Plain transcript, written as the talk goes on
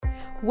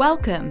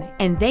Welcome,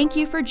 and thank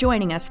you for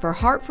joining us for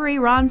Heart for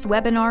Iran's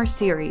webinar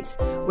series,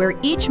 where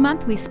each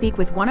month we speak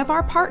with one of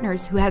our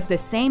partners who has the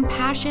same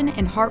passion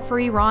and heart for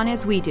Iran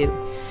as we do.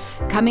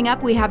 Coming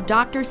up, we have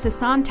Dr.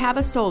 Sasan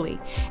Tavasoli,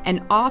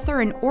 an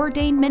author and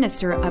ordained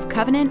minister of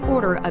Covenant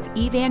Order of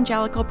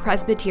Evangelical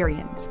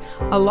Presbyterians,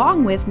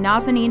 along with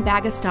Nazanin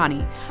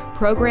Bagastani,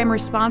 program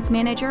response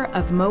manager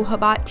of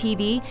Mohabbat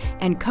TV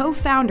and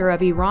co-founder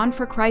of Iran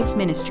for Christ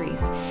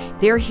Ministries.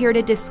 They're here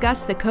to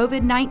discuss the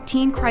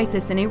COVID-19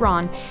 crisis in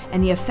Iran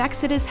and the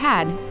effects it has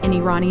had in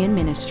Iranian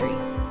ministry.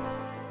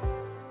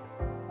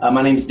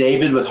 My name's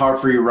David with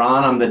Heart for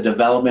Iran. I'm the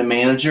development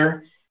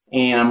manager,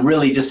 and I'm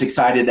really just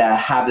excited to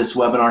have this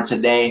webinar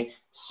today.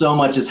 So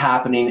much is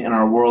happening in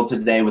our world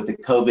today with the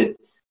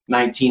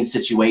COVID-19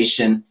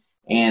 situation,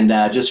 and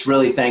just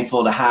really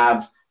thankful to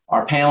have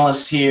our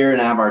panelists here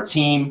and have our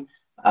team.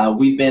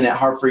 We've been at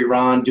Heart for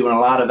Iran doing a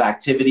lot of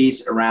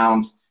activities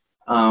around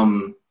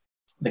the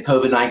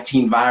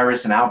COVID-19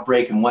 virus and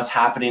outbreak and what's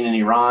happening in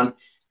Iran.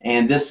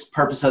 And this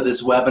purpose of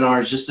this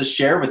webinar is just to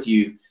share with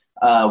you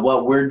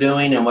what we're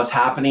doing and what's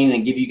happening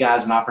and give you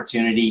guys an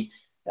opportunity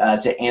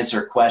to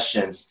answer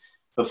questions.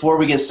 Before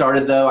we get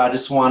started though, I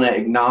just want to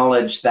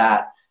acknowledge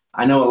that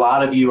I know a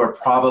lot of you are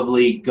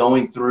probably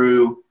going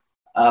through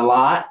a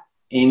lot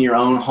in your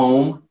own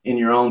home, in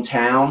your own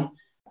town.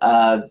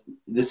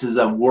 This is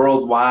a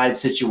worldwide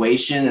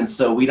situation, and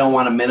so we don't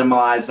want to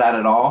minimize that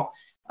at all.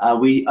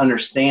 We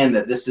understand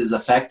that this is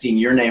affecting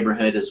your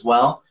neighborhood as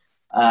well.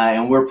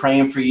 And we're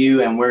praying for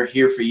you, and we're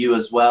here for you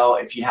as well.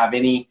 If you have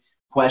any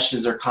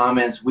questions or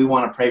comments, we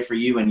want to pray for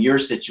you in your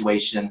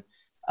situation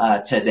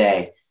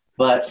today.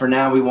 But for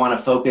now, we want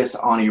to focus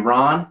on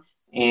Iran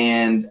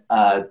and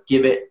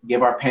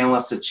give our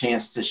panelists a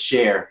chance to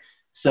share.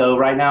 So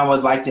right now, I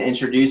would like to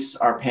introduce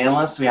our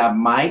panelists. We have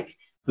Mike,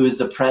 who is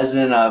the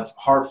president of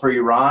Heart for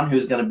Iran,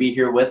 who's going to be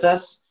here with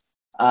us.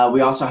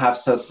 We also have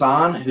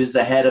Sasan, who's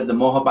the head of the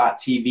Mohabbat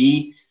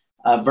TV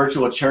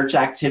virtual church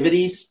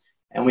activities.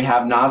 And we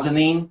have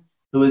Nazanin,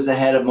 who is the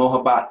head of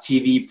Mohabbat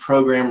TV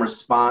Program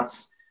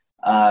Response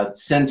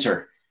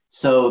Center.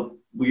 So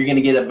we're going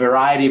to get a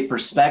variety of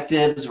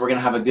perspectives. We're going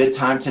to have a good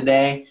time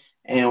today,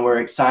 and we're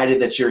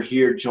excited that you're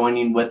here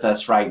joining with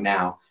us right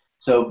now.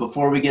 So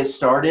before we get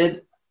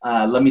started,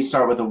 let me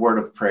start with a word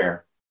of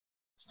prayer.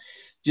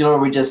 Dear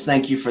Lord, we just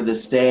thank you for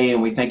this day,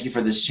 and we thank you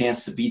for this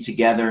chance to be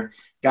together.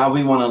 God,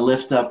 we want to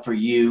lift up for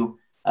you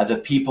the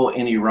people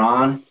in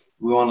Iran.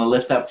 We want to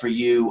lift up for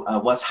you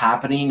what's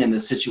happening in the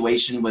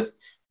situation with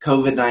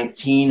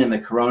COVID-19 and the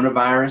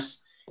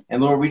coronavirus.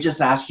 And Lord, we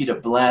just ask you to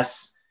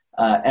bless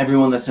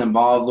everyone that's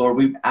involved. Lord,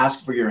 we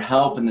ask for your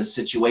help in this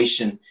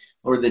situation.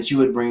 Lord, that you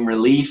would bring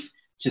relief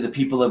to the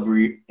people of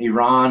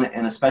Iran,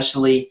 and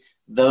especially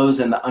those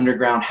in the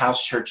underground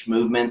house church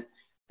movement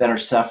that are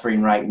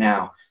suffering right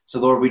now. So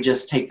Lord, we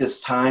just take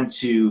this time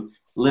to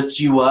lift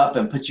you up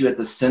and put you at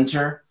the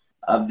center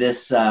of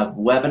this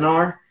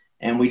webinar.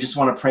 And we just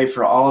want to pray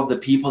for all of the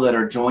people that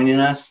are joining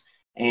us.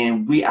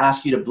 And we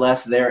ask you to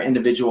bless their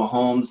individual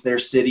homes, their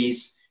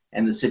cities,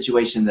 and the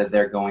situation that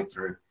they're going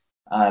through.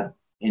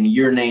 In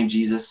your name,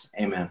 Jesus,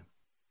 amen.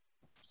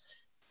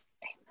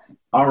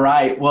 All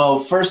right. Well,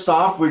 first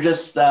off, we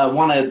just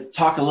want to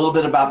talk a little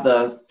bit about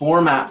the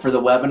format for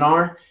the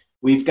webinar.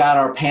 We've got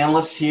our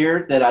panelists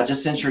here that I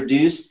just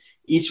introduced.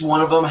 Each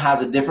one of them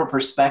has a different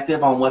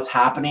perspective on what's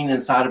happening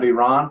inside of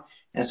Iran.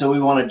 And so we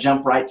want to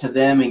jump right to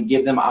them and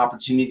give them an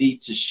opportunity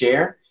to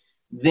share.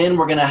 Then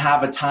we're going to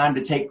have a time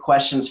to take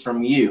questions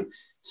from you.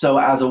 So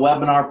as a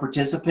webinar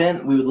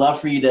participant, we would love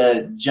for you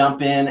to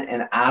jump in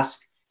and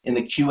ask in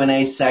the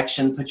Q&A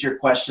section, put your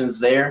questions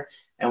there,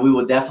 and we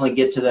will definitely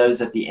get to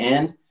those at the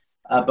end.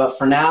 But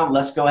for now,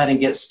 let's go ahead and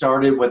get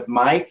started with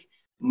Mike.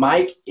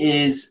 Mike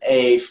is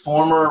a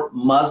former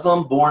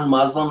Muslim, born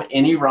Muslim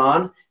in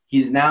Iran.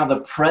 He's now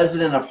the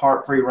president of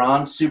Heart for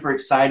Iran. Super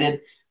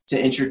excited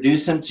to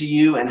introduce him to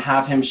you and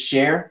have him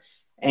share.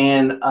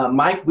 And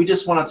Mike, we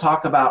just want to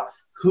talk about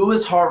who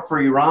is Heart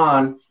for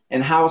Iran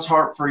and how is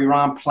Heart for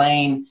Iran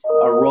playing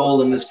a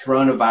role in this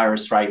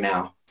coronavirus right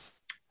now?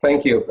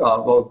 Thank you.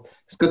 Well,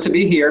 it's good to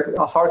be here.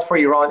 Heart for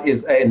Iran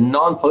is a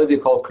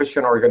non-political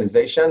Christian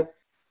organization.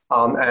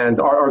 And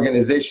our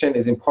organization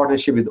is in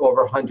partnership with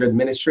over 100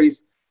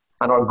 ministries.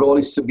 And our goal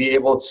is to be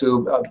able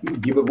to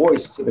give a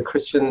voice to the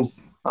Christian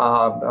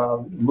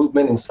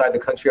movement inside the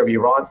country of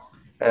Iran.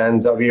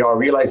 And we are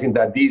realizing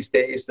that these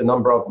days, the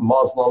number of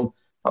Muslim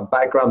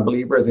background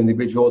believers,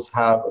 individuals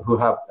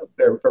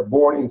they're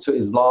born into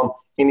Islam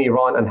in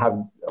Iran and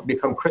have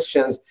become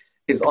Christians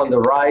is on the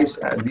rise.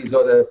 And these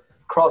are the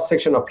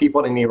cross-section of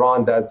people in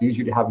Iran that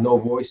usually have no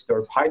voice.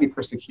 They're highly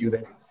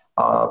persecuted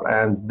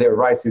and their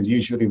rights is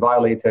usually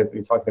violated.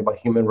 We're talking about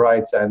human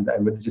rights and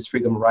religious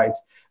freedom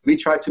rights. We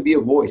try to be a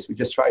voice. We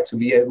just try to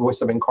be a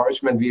voice of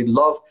encouragement. We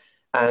love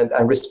and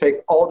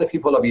respect all the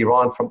people of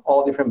Iran from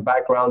all different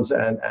backgrounds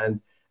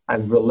and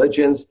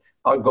religions.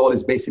 Our goal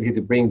is basically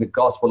to bring the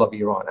gospel of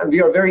Iran. And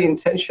we are very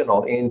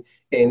intentional in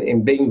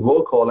being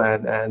vocal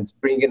and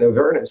bringing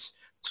awareness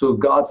to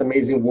God's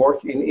amazing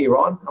work in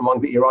Iran,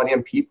 among the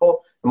Iranian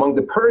people, among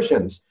the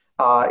Persians,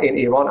 in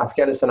Iran,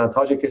 Afghanistan, and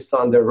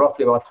Tajikistan. There are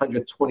roughly about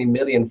 120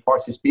 million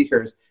Farsi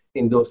speakers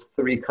in those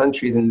three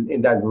countries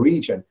in that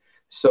region.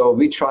 So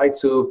we try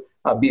to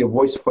be a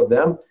voice for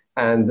them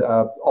and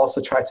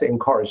also try to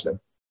encourage them.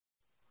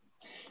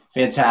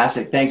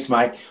 Fantastic. Thanks,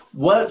 Mike.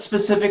 What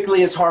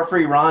specifically is Heart for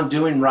Iran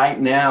doing right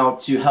now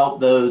to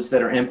help those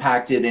that are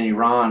impacted in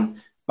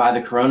Iran by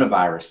the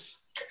coronavirus?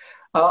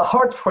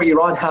 Heart for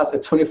Iran has a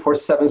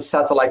 24/7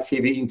 satellite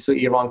TV into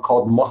Iran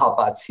called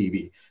Mohabbat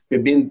TV.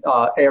 We've been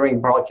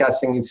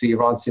broadcasting into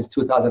Iran since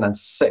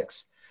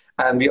 2006.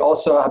 And we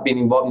also have been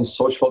involved in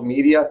social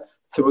media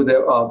through the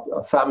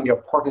family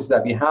of partners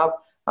that we have.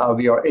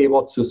 We are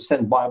able to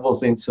send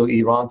Bibles into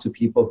Iran to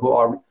people who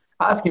are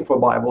asking for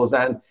Bibles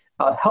and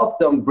help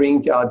them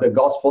bring the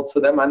gospel to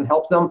them and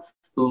help them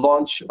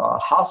launch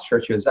house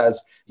churches.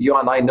 As you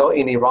and I know,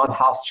 in Iran,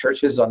 house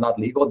churches are not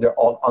legal. They're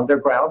all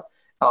underground.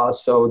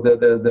 So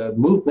the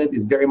movement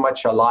is very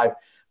much alive.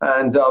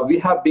 And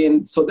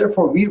so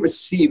therefore we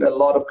receive a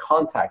lot of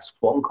contacts,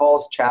 phone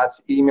calls,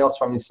 chats, emails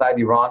from inside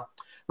Iran,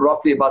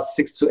 roughly about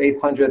 600 to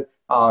 800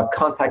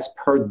 contacts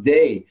per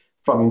day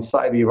from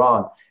inside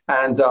Iran.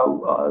 And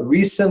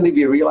recently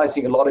we're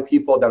realizing a lot of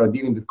people that are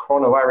dealing with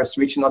coronavirus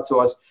reaching out to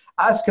us,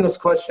 asking us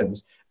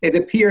questions. It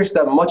appears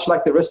that much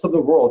like the rest of the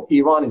world,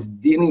 Iran is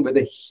dealing with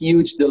a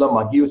huge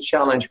dilemma, huge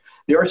challenge.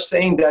 They are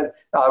saying that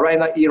right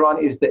now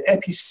Iran is the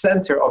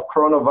epicenter of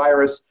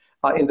coronavirus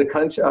in the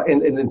country, in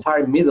the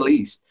entire Middle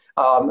East.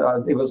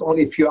 It was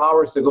only a few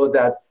hours ago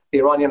that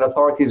Iranian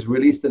authorities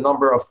released the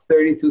number of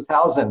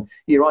 32,000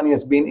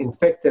 Iranians being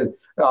infected.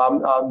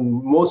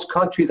 Most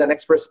countries and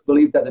experts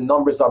believe that the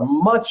numbers are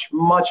much,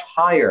 much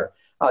higher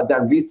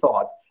than we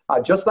thought.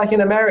 Just like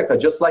in America,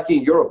 just like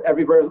in Europe,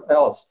 everywhere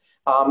else.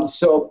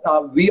 So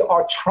we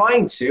are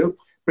trying to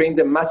bring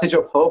the message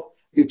of hope.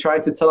 We're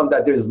trying to tell them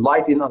that there's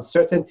light in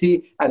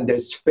uncertainty and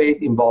there's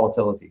faith in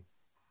volatility.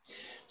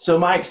 So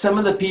Mike, some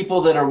of the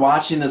people that are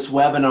watching this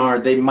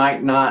webinar, they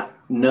might not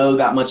know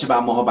that much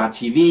about Mohabbat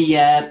TV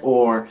yet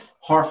or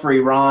Heart for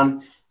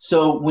Iran.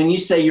 So when you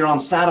say you're on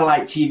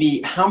satellite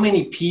TV, how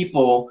many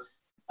people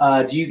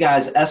do you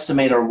guys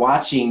estimate are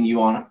watching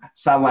you on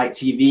satellite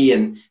TV,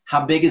 and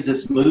how big is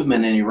this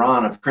movement in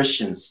Iran of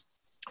Christians?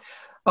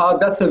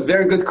 That's a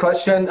very good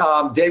question.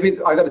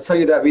 David, I got to tell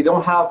you that we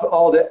don't have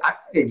all the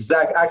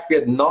exact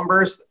accurate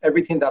numbers.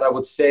 Everything that I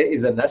would say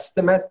is an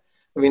estimate.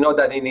 We know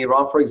that in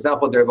Iran, for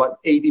example, there are about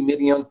 80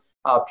 million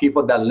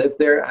people that live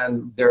there,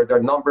 and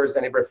their numbers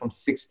anywhere from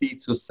 60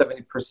 to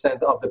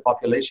 70% of the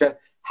population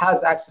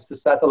has access to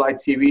satellite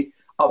TV.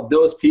 Of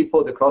those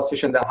people, the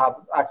cross-section that have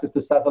access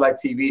to satellite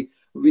TV,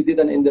 we did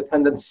an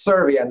independent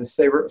survey, and the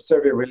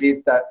survey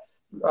released that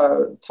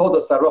told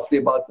us that roughly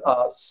about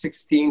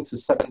 16 to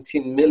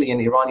 17 million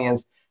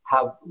Iranians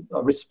have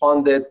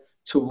responded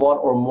to one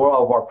or more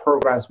of our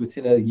programs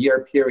within a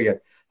year period.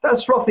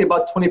 That's roughly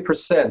about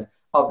 20%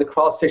 of the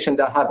cross-section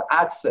that have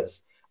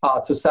access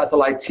to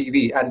satellite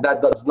TV, and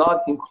that does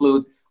not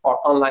include our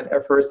online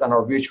efforts and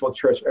our virtual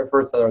church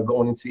efforts that are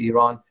going into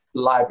Iran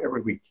live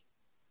every week.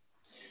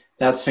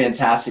 That's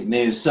fantastic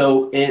news.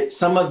 So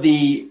some of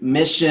the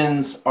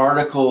missions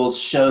articles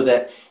show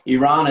that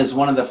Iran is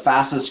one of the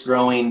fastest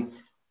growing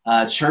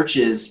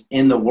churches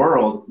in the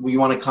world. You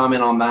want to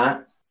comment on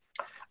that?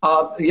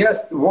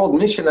 Yes, World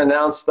Mission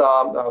announced,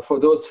 for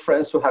those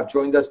friends who have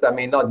joined us that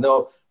may not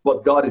know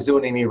what God is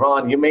doing in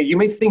Iran, you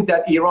may think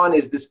that Iran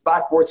is this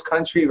backwards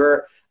country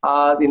where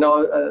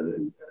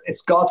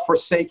it's God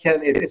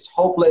forsaken, it's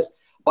hopeless.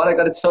 But I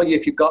got to tell you,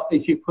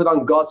 if you put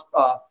on God's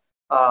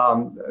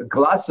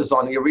glasses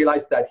on, you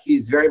realize that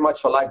He's very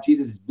much alive.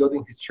 Jesus is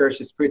building His church.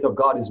 The Spirit of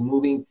God is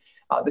moving.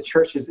 The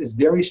church is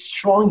very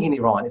strong in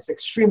Iran. It's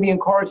extremely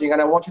encouraging,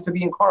 and I want you to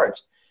be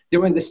encouraged.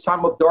 During this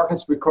time of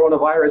darkness with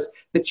coronavirus,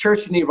 the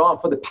church in Iran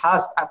for the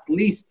past at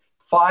least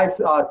 5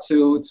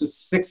 to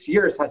 6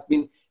 years has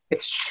been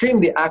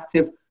extremely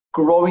active,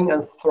 growing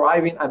and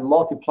thriving and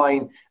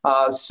multiplying.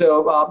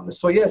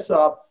 So yes,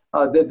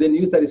 the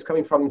news that is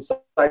coming from inside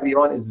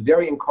Iran is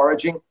very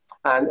encouraging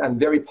and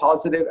very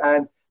positive.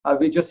 And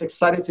we're just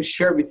excited to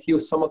share with you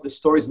some of the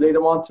stories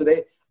later on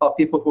today of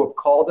people who have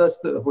called us,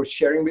 who are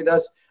sharing with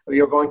us.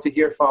 We are going to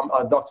hear from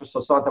Dr.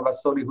 Sosan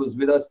Tawassoli, who's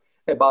with us,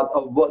 about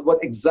what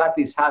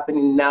exactly is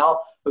happening now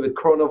with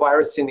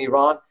coronavirus in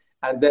Iran.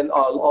 And then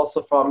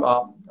also from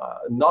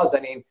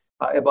Nazanin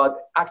about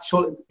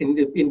actual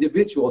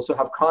individuals who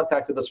have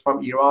contacted us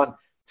from Iran,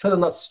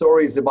 telling us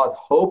stories about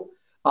hope,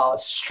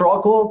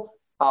 struggle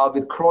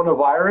with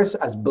coronavirus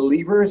as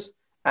believers,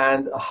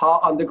 and how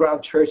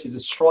underground church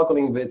is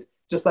struggling with,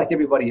 just like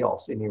everybody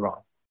else in Iran.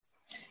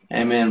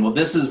 Amen. Well,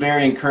 this is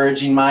very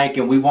encouraging, Mike,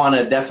 and we want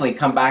to definitely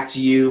come back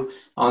to you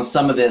on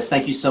some of this.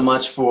 Thank you so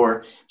much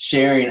for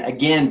sharing.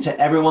 Again, to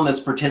everyone that's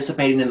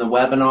participating in the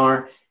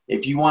webinar,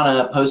 if you want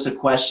to post a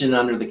question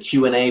under the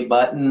Q&A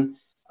button,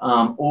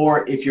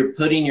 or if you're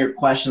putting your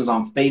questions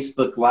on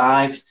Facebook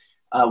Live,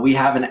 we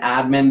have an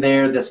admin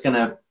there that's going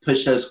to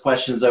push those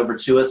questions over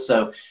to us.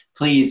 So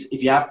please,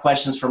 if you have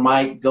questions for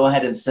Mike, go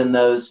ahead and send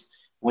those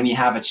when you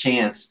have a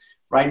chance.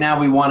 Right now,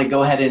 we want to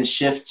go ahead and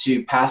shift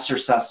to Pastor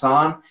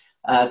Sasan.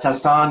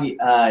 Sassan,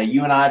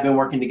 you and I have been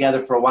working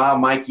together for a while.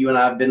 Mike, you and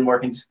I have been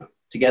working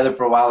together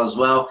for a while as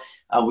well.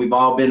 We've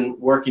all been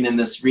working in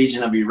this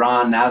region of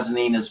Iran,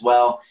 Nazanin as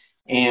well.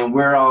 And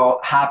we're all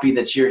happy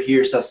that you're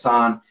here,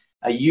 Sassan.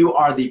 You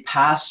are the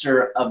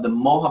pastor of the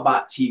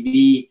Mohabbat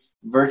TV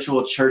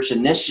Virtual Church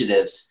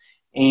Initiatives.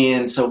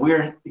 And so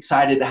we're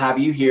excited to have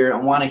you here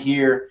and want to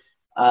hear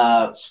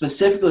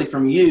specifically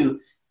from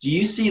you. Do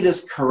you see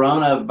this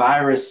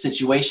coronavirus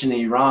situation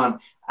in Iran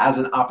as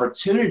an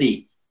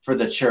opportunity for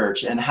the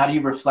church? And how do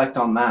you reflect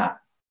on that?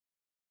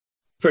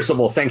 First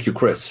of all, thank you,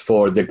 Chris,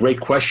 for the great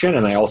question.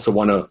 And I also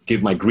want to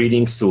give my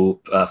greetings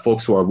to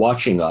folks who are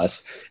watching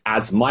us.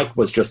 As Mike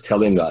was just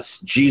telling us,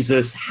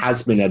 Jesus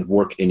has been at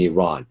work in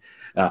Iran.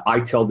 I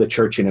tell the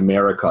church in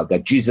America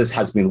that Jesus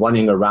has been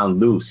running around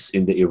loose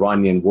in the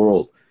Iranian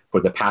world for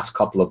the past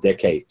couple of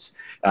decades.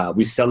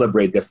 We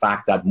celebrate the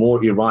fact that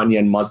more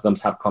Iranian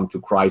Muslims have come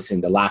to Christ in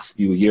the last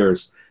few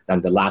years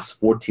than the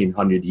last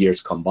 1,400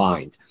 years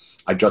combined.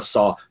 I just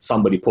saw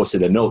somebody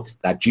posted a note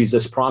that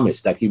Jesus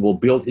promised that he will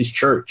build his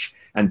church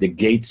and the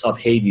gates of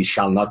Hades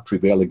shall not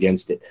prevail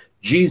against it.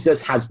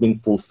 Jesus has been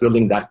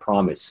fulfilling that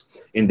promise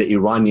in the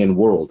Iranian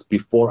world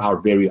before our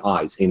very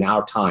eyes, in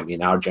our time,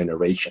 in our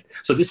generation.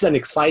 So this is an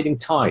exciting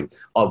time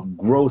of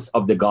growth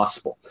of the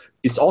gospel.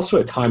 It's also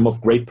a time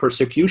of great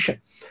persecution.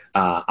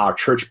 Our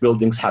church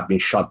buildings have been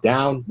shut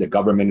down. The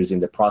government is in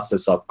the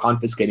process of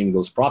confiscating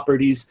those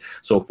properties.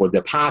 So for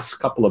the past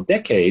couple of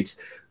decades,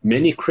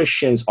 many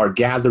Christians are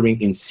gathering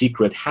in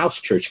secret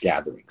house church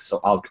gatherings. So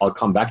I'll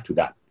come back to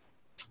that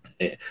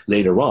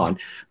later on.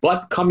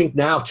 But coming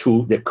now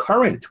to the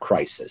current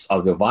crisis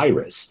of the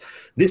virus,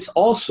 this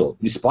also,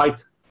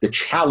 despite the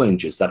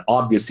challenges that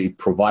obviously it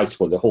provides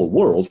for the whole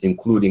world,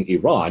 including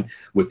Iran,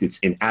 with its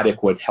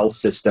inadequate health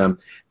system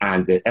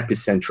and the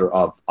epicenter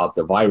of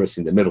the virus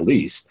in the Middle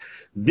East,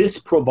 this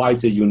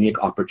provides a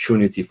unique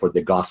opportunity for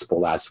the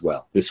gospel as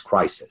well, this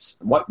crisis.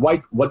 What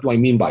do I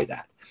mean by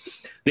that?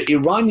 The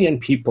Iranian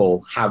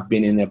people have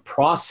been in a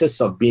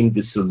process of being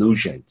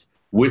disillusioned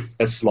with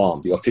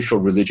Islam, the official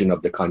religion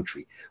of the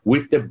country,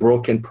 with the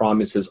broken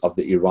promises of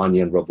the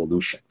Iranian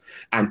Revolution.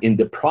 And in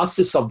the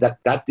process of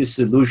that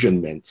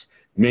disillusionment,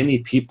 many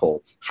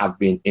people have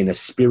been in a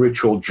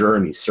spiritual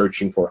journey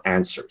searching for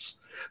answers.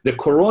 The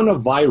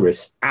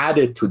coronavirus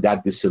added to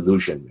that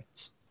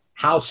disillusionment.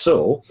 How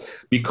so?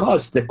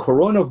 Because the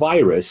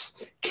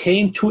coronavirus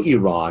came to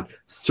Iran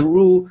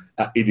through,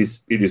 it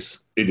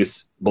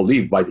is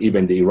believed by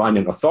even the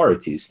Iranian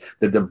authorities,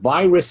 that the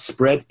virus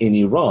spread in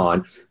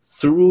Iran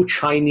through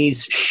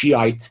Chinese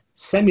Shiite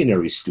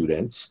seminary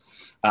students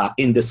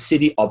in the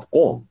city of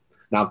Qom.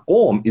 Now,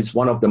 Qom is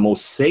one of the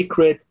most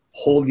sacred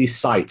holy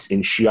sites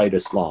in Shiite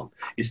Islam.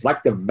 It's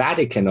like the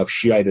Vatican of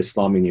Shiite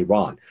Islam in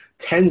Iran.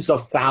 Tens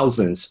of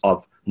thousands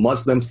of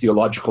Muslim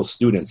theological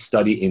students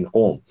study in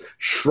Qom.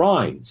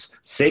 Shrines,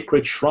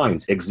 sacred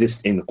shrines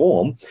exist in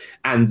Qom,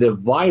 and the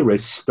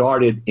virus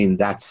started in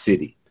that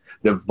city.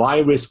 The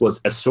virus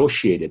was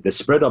associated, the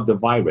spread of the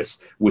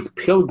virus, with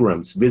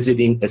pilgrims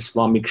visiting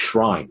Islamic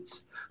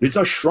shrines. These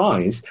are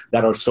shrines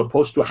that are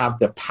supposed to have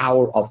the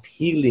power of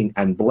healing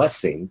and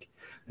blessing.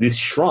 These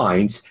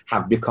shrines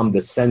have become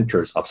the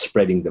centers of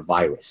spreading the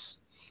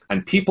virus.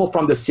 And people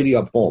from the city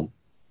of Qom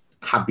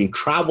have been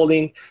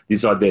traveling.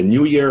 These are the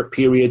New Year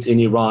periods in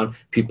Iran.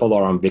 People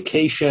are on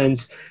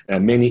vacations.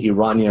 Many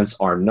Iranians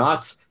are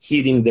not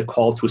heeding the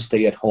call to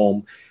stay at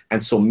home.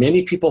 And so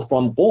many people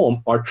from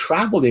Qom are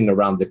traveling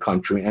around the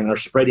country and are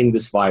spreading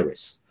this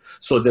virus.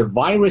 So the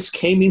virus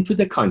came into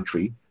the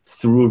country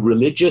through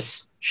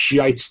religious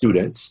Shiite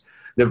students.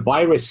 The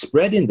virus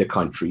spread in the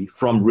country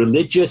from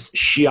religious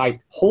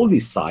Shiite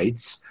holy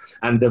sites,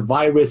 and the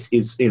virus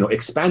is,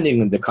 expanding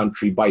in the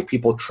country by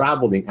people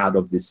traveling out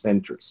of these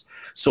centers.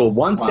 So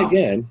once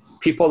again,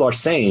 people are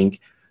saying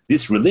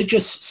these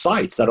religious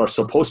sites that are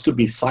supposed to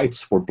be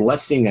sites for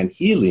blessing and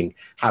healing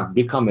have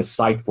become a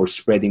site for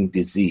spreading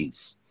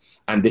disease.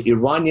 And the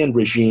Iranian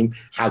regime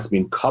has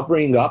been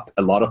covering up.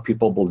 A lot of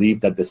people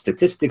believe that the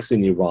statistics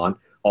in Iran,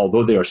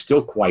 although they are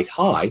still quite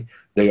high,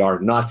 they are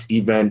not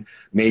even,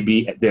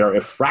 maybe they're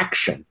a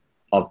fraction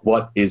of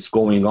what is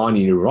going on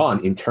in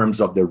Iran in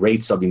terms of the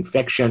rates of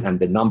infection and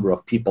the number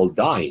of people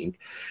dying,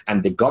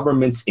 and the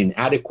government's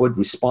inadequate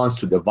response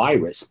to the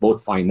virus,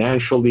 both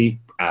financially,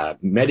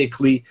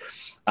 medically.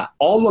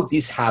 All of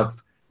these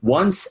have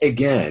once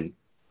again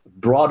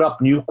brought up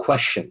new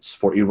questions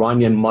for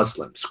Iranian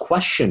Muslims,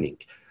 questioning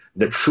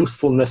the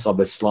truthfulness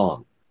of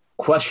Islam,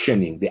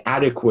 questioning the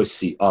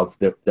adequacy of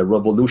the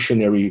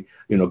revolutionary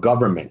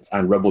government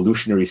and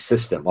revolutionary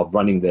system of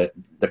running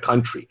the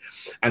country.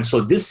 And so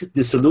this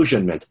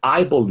disillusionment,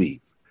 I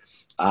believe,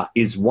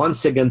 is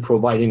once again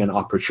providing an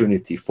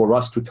opportunity for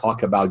us to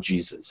talk about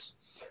Jesus,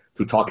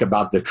 to talk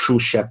about the true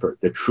shepherd,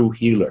 the true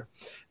healer.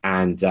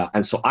 And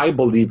so I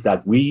believe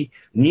that we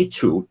need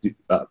to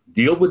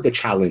deal with the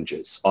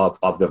challenges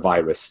of the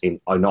virus in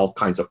all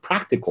kinds of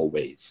practical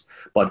ways,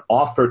 but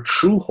offer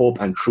true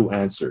hope and true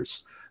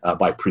answers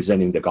by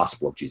presenting the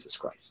gospel of Jesus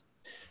Christ.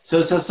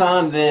 So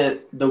Sassan,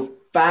 the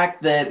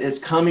fact that it's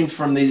coming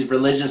from these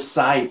religious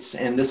sites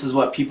and this is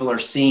what people are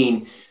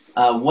seeing,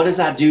 what does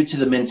that do to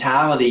the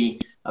mentality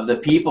of the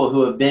people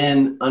who have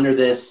been under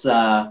this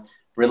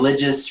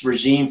religious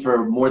regime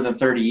for more than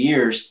 30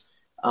 years?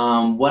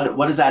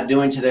 What is that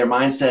doing to their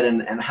mindset,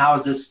 and how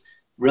is this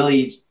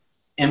really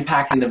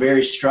impacting the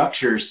very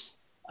structures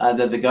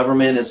that the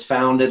government is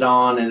founded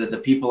on and that the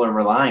people are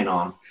relying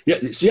on?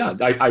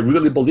 I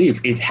really believe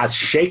it has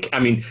shaken. I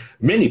mean,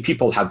 many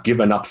people have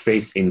given up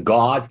faith in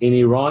God in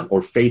Iran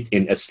or faith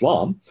in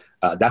Islam.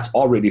 That's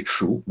already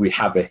true. We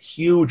have a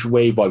huge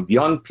wave of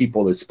young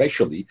people,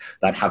 especially,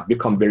 that have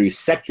become very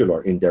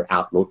secular in their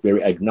outlook,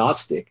 very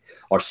agnostic,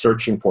 are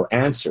searching for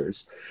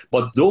answers.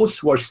 But those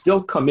who are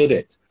still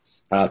committed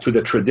to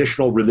the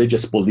traditional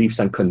religious beliefs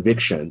and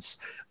convictions,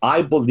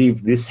 I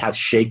believe this has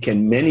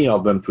shaken many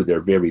of them to their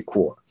very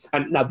core.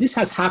 And now this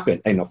has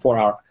happened, for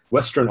our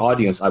Western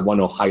audience, I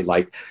want to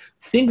highlight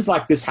things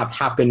like this have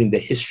happened in the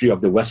history of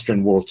the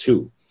Western world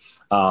too.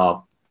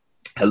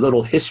 A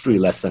little history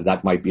lesson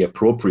that might be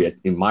appropriate,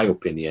 in my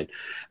opinion.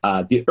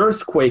 The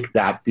earthquake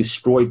that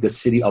destroyed the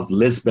city of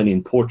Lisbon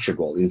in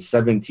Portugal in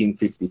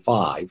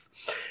 1755,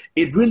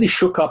 it really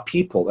shook up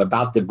people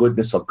about the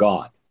goodness of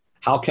God.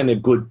 How can a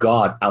good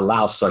God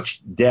allow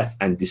such death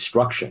and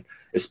destruction?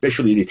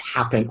 Especially it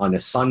happened on a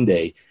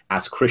Sunday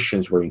as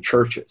Christians were in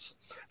churches,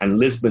 and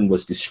Lisbon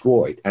was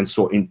destroyed. And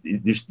so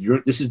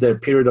this is the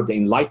period of the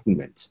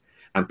Enlightenment,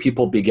 and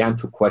people began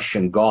to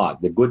question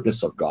God, the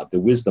goodness of God, the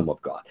wisdom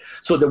of God.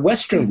 So the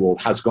Western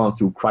world has gone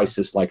through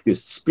crisis like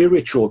this,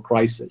 spiritual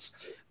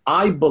crisis.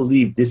 I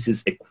believe this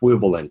is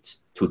equivalent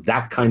to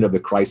that kind of a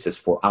crisis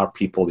for our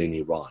people in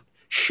Iran,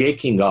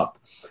 shaking up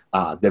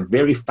the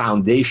very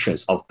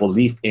foundations of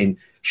belief in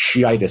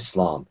Shiite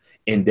Islam,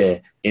 in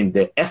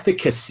the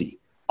efficacy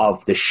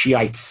of the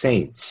Shiite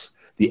saints,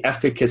 the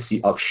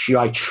efficacy of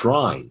Shiite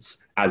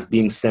shrines as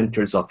being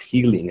centers of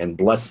healing and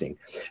blessing.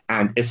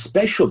 And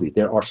especially,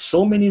 there are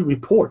so many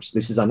reports,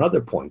 this is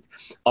another point,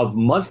 of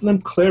Muslim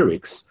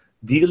clerics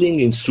dealing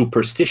in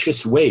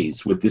superstitious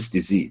ways with this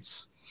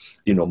disease.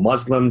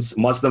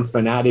 Muslim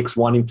fanatics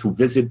wanting to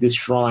visit these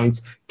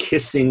shrines,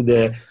 kissing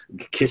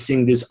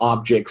these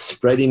objects,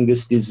 spreading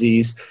this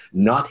disease,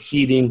 not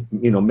heeding,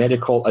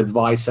 medical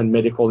advice and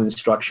medical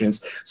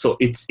instructions. So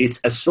it's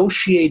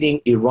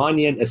associating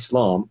Iranian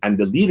Islam and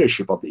the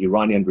leadership of the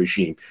Iranian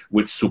regime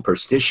with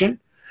superstition,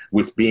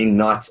 with being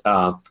not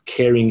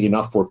caring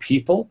enough for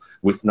people,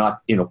 with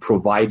not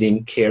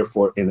providing care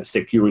for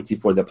security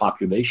for the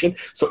population.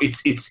 So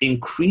it's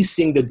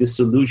increasing the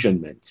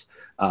disillusionment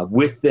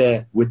with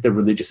the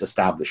religious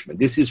establishment.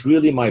 This is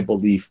really my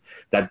belief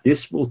that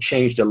this will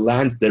change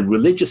the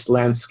religious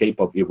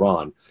landscape of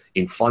Iran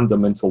in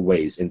fundamental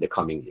ways in the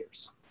coming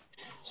years.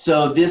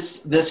 So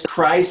this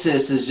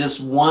crisis is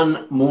just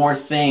one more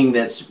thing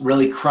that's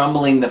really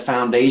crumbling the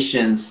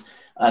foundations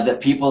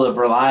that people have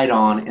relied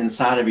on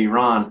inside of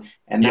Iran,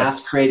 and Yes.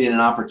 that's creating an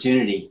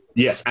opportunity.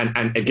 Yes,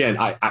 and again,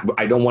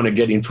 I don't want to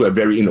get into a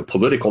very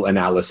political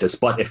analysis,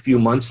 but a few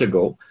months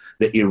ago,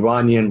 the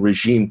Iranian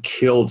regime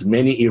killed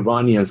many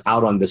Iranians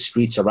out on the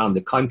streets around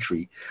the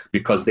country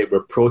because they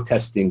were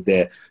protesting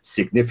the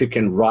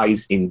significant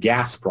rise in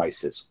gas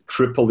prices,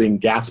 tripling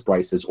gas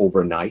prices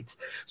overnight.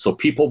 So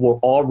people were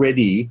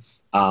already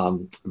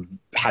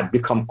had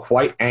become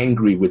quite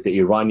angry with the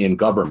Iranian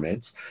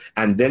government,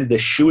 and then the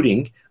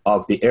shooting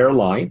of the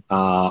airline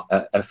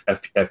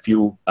a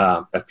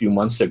few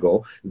months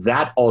ago,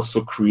 that also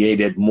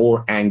created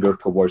more anger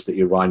towards the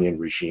Iranian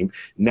regime.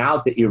 Now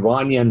the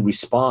Iranian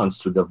response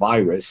to the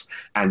virus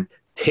and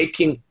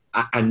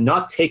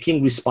not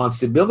taking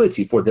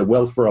responsibility for the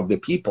welfare of the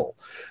people.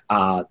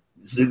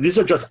 These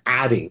are just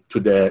adding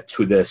to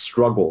the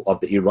struggle of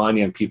the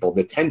Iranian people,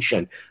 the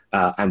tension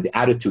and the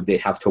attitude they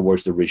have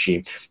towards the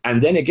regime.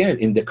 And then again,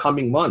 in the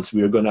coming months,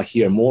 we are going to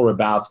hear more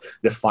about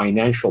the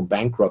financial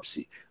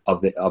bankruptcy of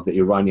the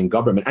Iranian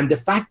government, and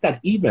the fact that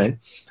even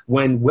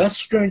when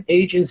Western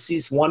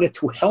agencies wanted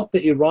to help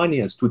the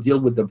Iranians to deal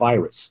with the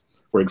virus,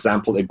 for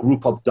example, a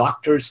group of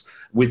Doctors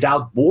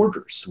Without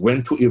Borders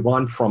went to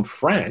Iran from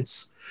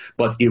France,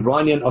 but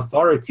Iranian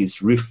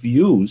authorities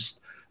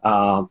refused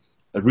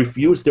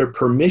their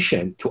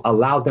permission to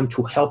allow them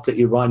to help the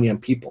Iranian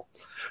people.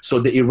 So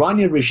the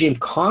Iranian regime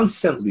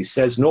constantly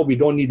says, no, we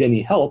don't need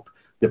any help.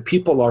 The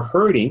people are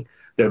hurting.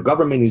 The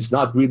government is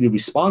not really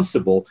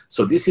responsible.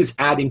 So this is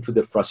adding to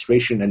the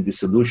frustration and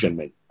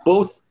disillusionment,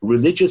 both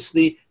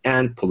religiously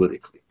and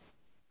politically.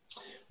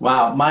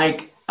 Wow,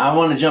 Mike, I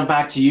want to jump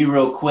back to you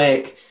real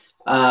quick.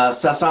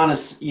 Sasan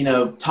is,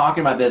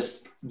 talking about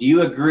this. Do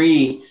you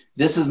agree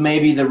this is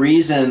maybe the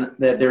reason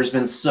that there's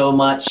been so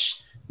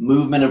much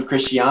movement of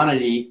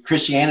Christianity,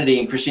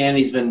 and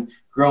Christianity's been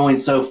growing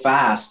so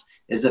fast,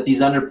 is that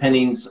these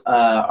underpinnings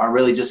are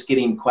really just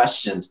getting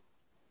questioned?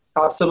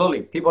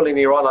 Absolutely. People in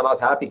Iran are not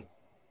happy.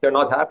 They're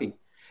not happy.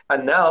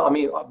 And now,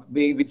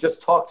 we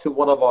just talked to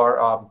one of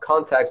our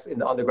contacts in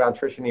the underground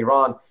church in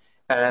Iran,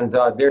 and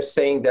they're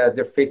saying that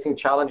they're facing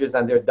challenges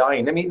and they're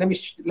dying. Let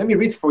me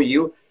read for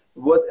you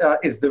what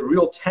is the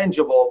real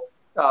tangible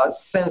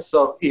sense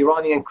of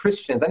Iranian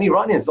Christians, and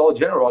Iranians all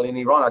general in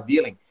Iran are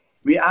dealing.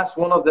 We asked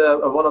one of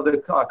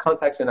the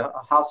contacts in a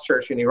house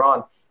church in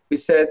Iran. We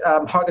said,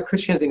 how are the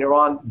Christians in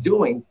Iran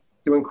doing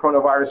during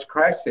coronavirus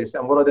crisis,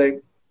 and what are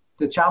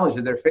the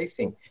challenges they're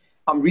facing?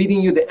 I'm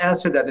reading you the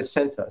answer that they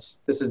sent us.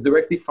 This is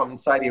directly from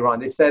inside Iran.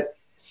 They said,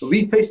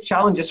 we face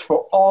challenges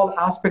for all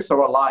aspects of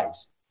our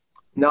lives.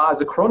 Now, as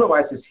the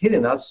coronavirus is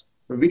hitting us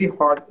really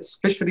hard,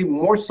 especially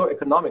more so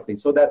economically,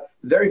 so that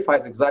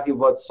verifies exactly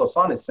what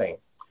Sosan is saying.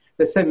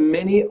 They said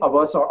many of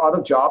us are out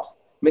of jobs.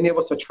 Many of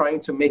us are trying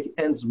to make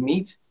ends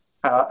meet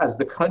as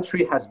the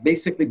country has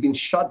basically been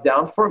shut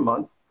down for a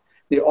month.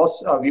 We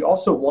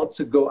also want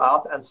to go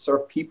out and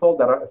serve people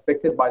that are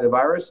affected by the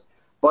virus,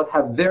 but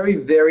have very,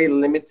 very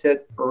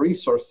limited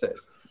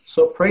resources.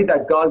 So pray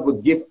that God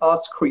would give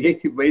us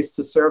creative ways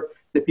to serve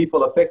the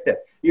people affected.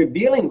 You're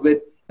dealing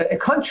with a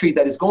country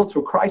that is going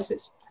through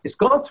crisis. It's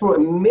gone through a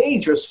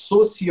major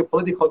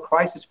socio-political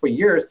crisis for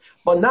years,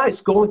 but now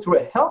it's going through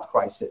a health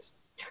crisis.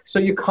 So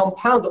you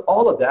compound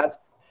all of that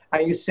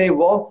and you say,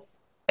 well,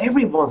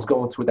 everyone's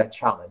going through that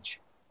challenge.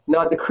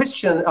 Now, the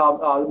Christian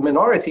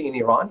minority in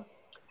Iran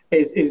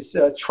is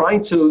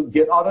trying to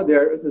get out of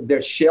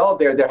their shell.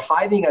 They're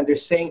hiding, and they're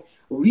saying,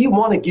 we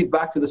want to give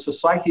back to the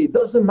society. It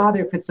doesn't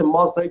matter if it's a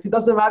Muslim. If it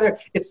doesn't matter,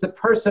 it's the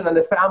person and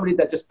the family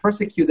that just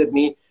persecuted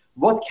me.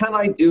 What can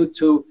I do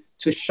to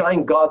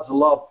shine God's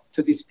love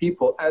to these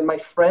people? And my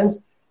friends,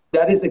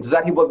 that is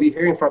exactly what we're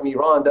hearing from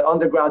Iran. The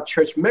underground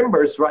church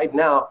members right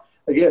now,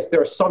 yes,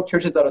 there are some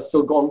churches that are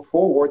still going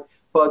forward,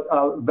 but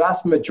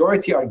vast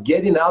majority are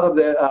getting out of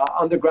the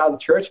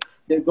underground church.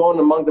 They're going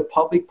among the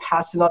public,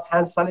 passing out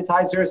hand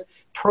sanitizers,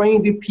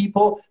 praying to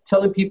people,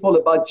 telling people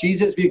about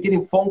Jesus. We're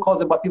getting phone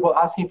calls about people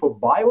asking for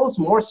Bibles,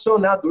 more so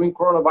now during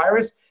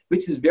coronavirus,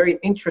 which is very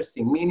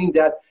interesting, meaning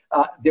that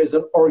there's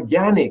an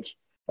organic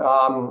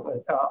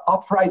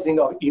uprising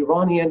of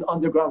Iranian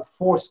underground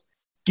force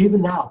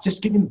giving out,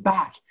 just giving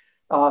back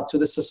to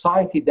the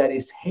society that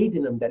is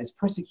hating them, that is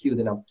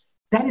persecuting them.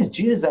 That is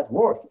Jesus at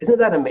work. Isn't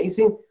that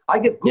amazing? I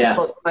get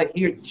goosebumps when I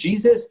hear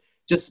Jesus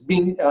just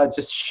being,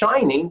 just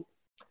shining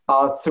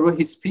through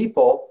his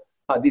people,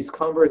 these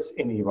converts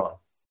in Iran.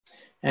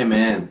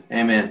 Amen.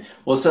 Amen.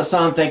 Well,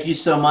 Sosan, thank you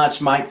so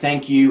much. Mike,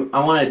 thank you.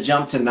 I want to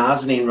jump to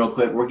Nazanin real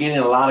quick. We're getting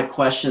a lot of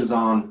questions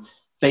on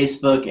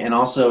Facebook and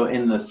also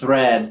in the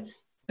thread,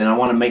 and I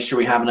want to make sure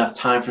we have enough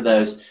time for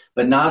those.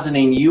 But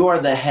Nazanin, you are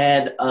the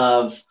head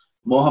of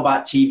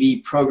Mohabbat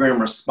TV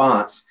program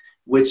response,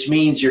 which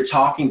means you're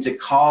talking to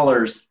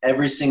callers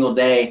every single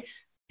day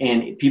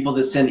and people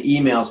that send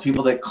emails,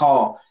 people that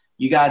call.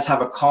 You guys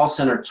have a call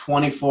center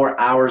 24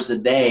 hours a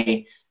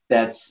day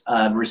that's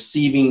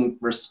receiving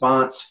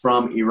response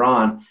from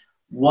Iran.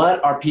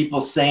 What are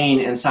people saying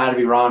inside of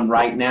Iran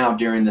right now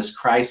during this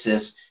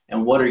crisis,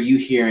 and what are you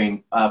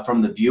hearing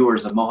from the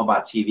viewers of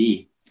Mohabbat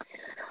TV?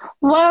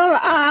 Well,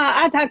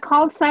 at our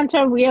call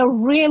center, we are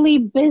really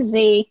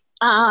busy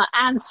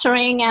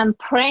answering and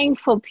praying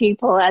for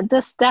people at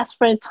this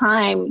desperate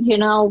time. You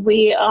know,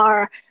 we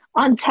are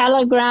on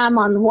Telegram,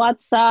 on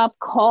WhatsApp,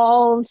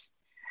 calls.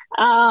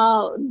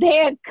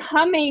 They're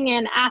coming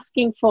and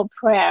asking for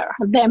prayer.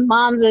 Their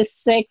mom is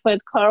sick with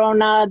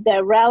corona,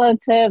 their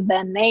relative,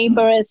 their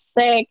neighbor is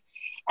sick.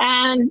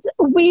 And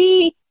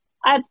we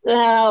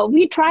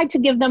try to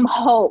give them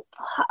hope.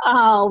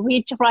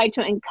 We try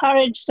to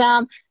encourage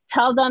them,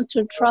 tell them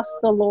to trust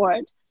the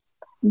Lord.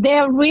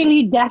 They're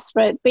really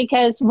desperate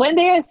because when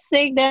they are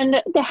sick,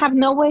 then they have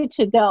nowhere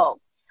to go.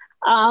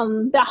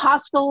 The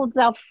hospitals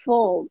are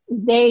full.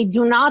 They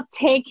do not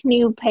take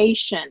new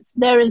patients.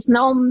 There is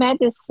no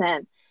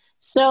medicine.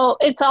 So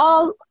it's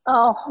all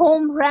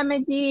home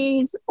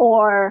remedies,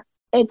 or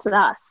it's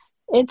us.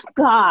 It's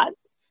God.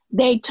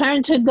 They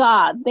turn to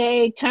God.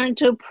 They turn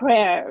to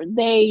prayer.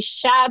 They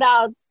shout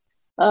out,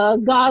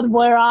 God,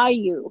 where are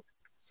you?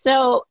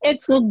 So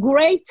it's a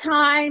great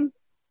time.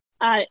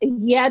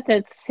 Yet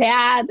it's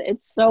sad,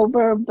 it's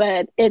sober,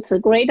 but it's a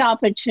great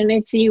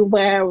opportunity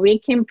where we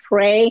can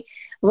pray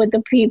with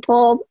the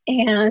people.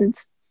 And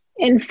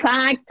in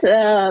fact,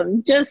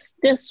 just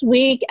this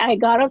week, I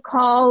got a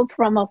call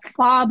from a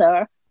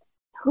father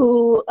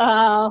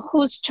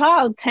whose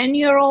child,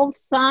 10-year-old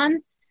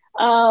son,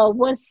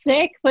 was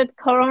sick with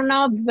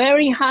corona,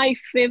 very high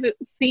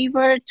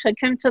fever, took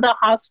him to the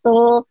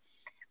hospital,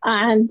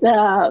 and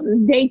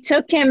they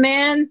took him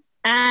in.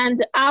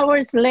 And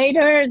hours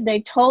later,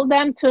 they told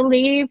them to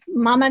leave.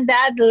 Mom and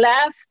dad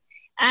left,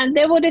 and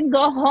they wouldn't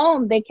go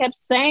home. They kept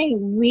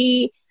saying,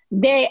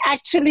 they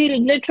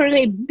actually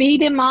literally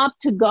beat him up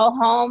to go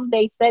home.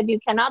 They said, you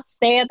cannot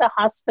stay at the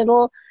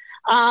hospital.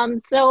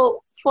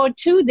 So for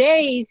 2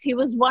 days, he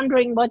was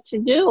wondering what to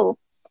do.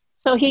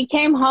 So he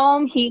came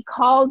home, he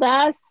called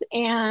us,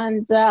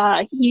 and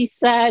he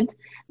said,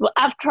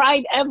 I've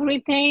tried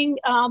everything.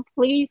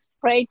 Please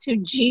pray to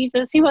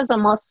Jesus. He was a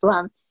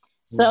Muslim.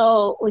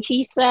 So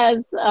he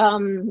says,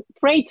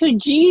 pray to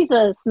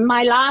Jesus,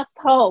 my last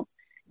hope.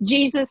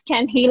 Jesus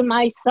can heal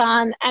my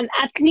son, and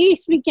at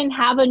least we can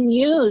have a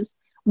news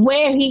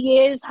where he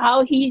is,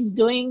 how he's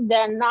doing.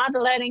 They're not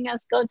letting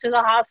us go to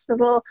the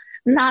hospital,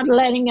 not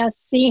letting us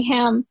see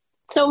him.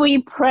 So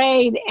we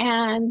prayed,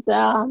 and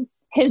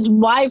his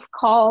wife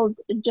called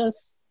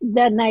just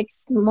the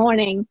next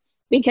morning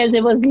because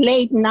it was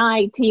late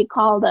night. He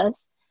called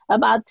us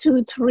about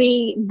 2,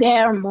 3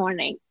 their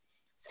morning.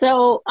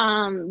 So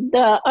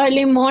the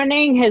early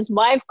morning, his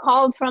wife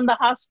called from the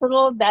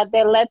hospital that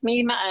they let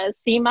me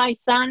see my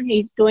son.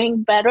 He's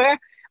doing better,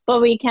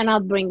 but we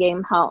cannot bring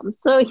him home.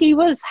 So he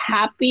was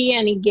happy,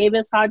 and he gave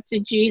his heart to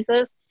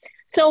Jesus.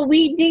 So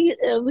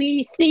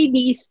we see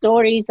these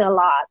stories a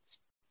lot.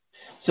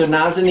 So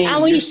Nazanin,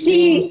 and we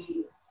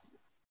see.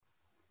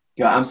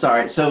 Yeah, I'm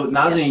sorry. So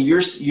Nazanin,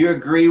 you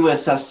agree with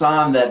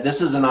Sassan that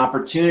this is an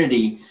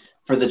opportunity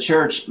for the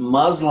church.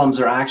 Muslims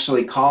are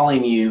actually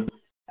calling you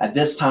at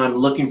this time,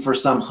 looking for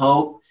some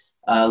hope,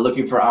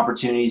 looking for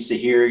opportunities to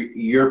hear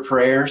your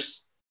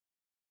prayers.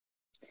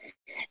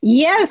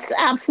 Yes,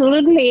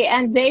 absolutely.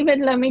 And David,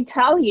 let me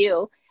tell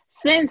you,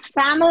 since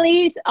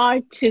families are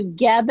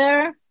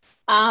together,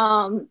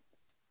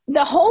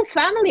 the whole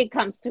family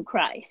comes to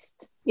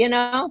Christ, you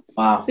know?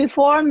 Wow.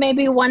 Before,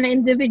 maybe one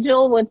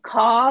individual would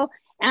call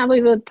and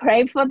we would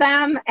pray for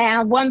them,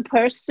 and one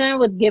person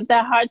would give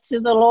their heart to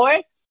the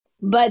Lord.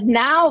 But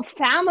now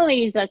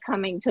families are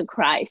coming to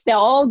Christ. They're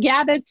all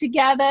gathered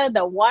together. They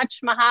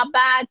watch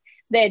Mahabbat.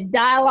 They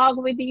dialogue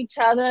with each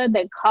other.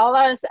 They call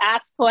us,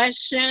 ask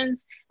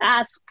questions,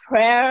 ask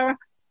prayer.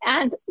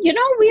 And, you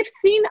know, we've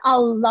seen a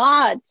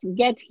lot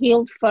get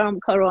healed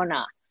from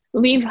Corona.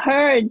 We've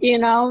heard, you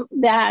know,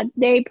 that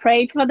they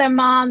prayed for their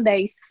mom,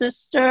 their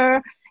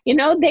sister, you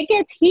know, they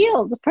get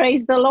healed.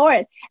 Praise the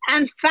Lord.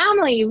 And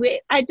family,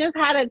 I just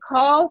had a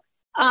call.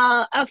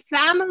 A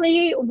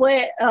family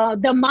where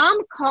the mom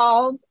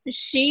called.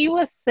 She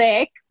was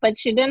sick, but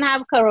she didn't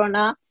have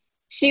Corona.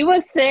 She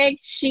was sick.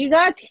 She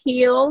got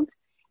healed.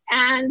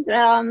 And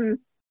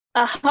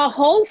her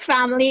whole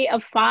family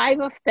of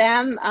 5 of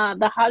them,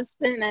 the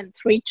husband and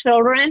 3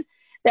 children,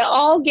 they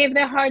all gave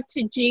their heart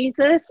to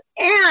Jesus.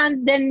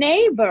 And the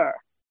neighbor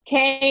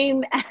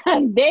came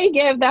and they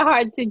gave their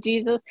heart to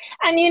Jesus.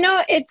 And, you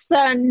know, it's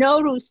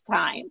Nowruz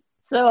time.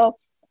 So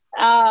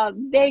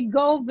they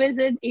go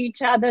visit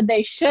each other.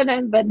 They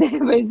shouldn't, but they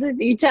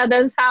visit each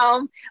other's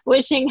home,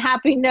 wishing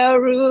happy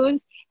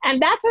Nowruz. And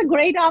that's a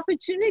great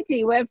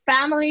opportunity where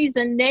families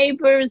and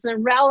neighbors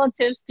and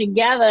relatives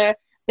together,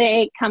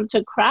 they come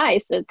to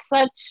Christ. It's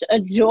such a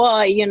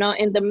joy, you know,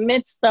 in the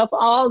midst of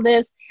all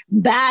this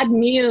bad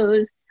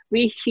news,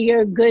 we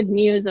hear good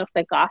news of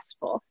the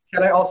gospel.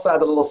 Can I also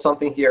add a little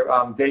something here,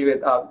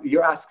 David?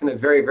 You're asking a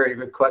very, very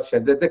good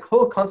question. The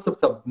whole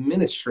concept of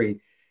ministry,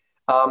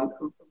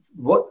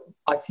 what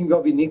I think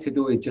what we need to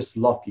do is just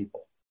love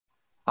people,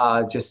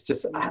 just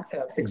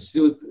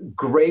exude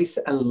grace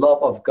and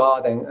love of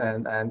God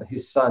and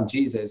His Son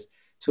Jesus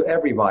to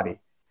everybody,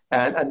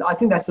 and I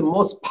think that's the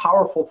most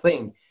powerful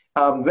thing.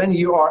 When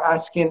you are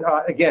asking,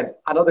 again,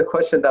 another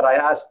question that I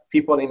asked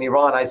people in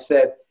Iran, I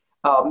said,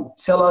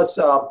 tell us,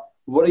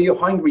 what are you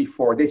hungry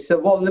for? They said,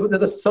 well,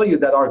 let us tell you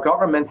that our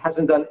government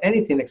hasn't done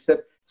anything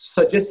except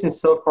suggesting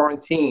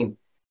self-quarantine.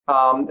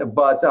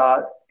 But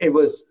it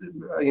was,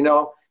 you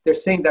know, they're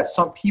saying that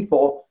some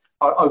people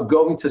are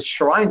going to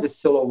shrines, they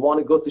still want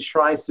to go to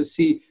shrines to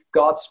see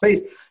God's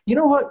face. You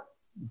know what?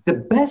 The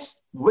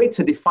best way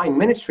to define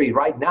ministry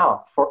right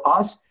now for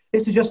us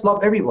is to just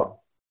love everyone.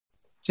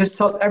 Just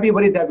tell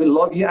everybody that we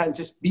love you and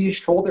just be a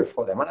shoulder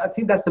for them. And I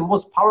think that's the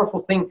most powerful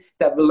thing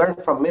that we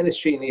learned from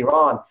ministry in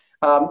Iran.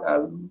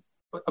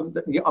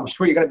 I'm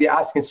sure you're going to be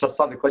asking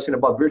Sassan the question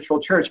about virtual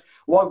church.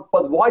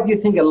 But why do you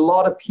think a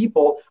lot of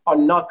people are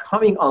not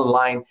coming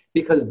online?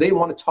 Because they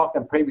want to talk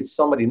and pray with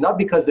somebody, not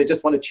because they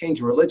just want to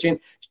change religion,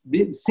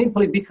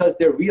 simply because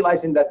they're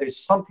realizing that there's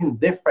something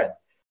different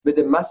with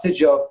the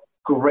message of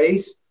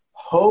grace,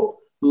 hope,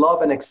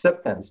 love, and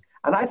acceptance.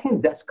 And I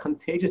think that's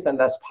contagious and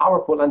that's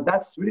powerful. And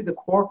that's really the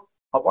core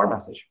of our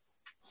message.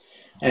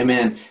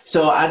 Amen.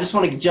 So I just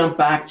want to jump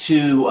back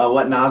to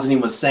what Nazanin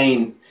was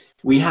saying.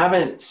 We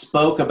haven't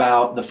spoke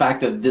about the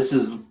fact that this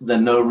is the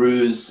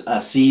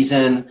Nowruz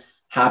season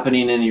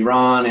happening in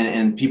Iran,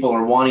 and people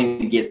are wanting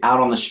to get out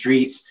on the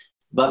streets,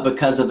 but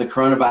because of the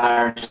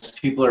coronavirus,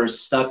 people are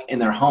stuck in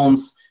their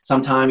homes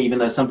sometime, even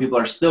though some people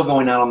are still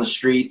going out on the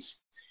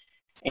streets.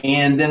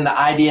 And then the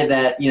idea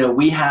that, you know,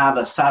 we have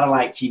a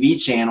satellite TV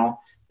channel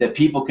that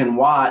people can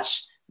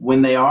watch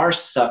when they are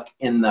stuck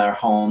in their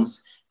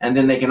homes, and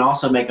then they can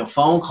also make a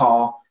phone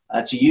call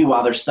to you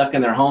while they're stuck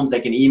in their homes. They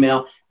can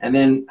email. And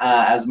then,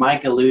 as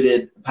Mike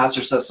alluded,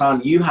 Pastor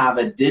Sassan, you have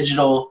a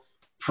digital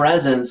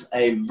presence,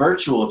 a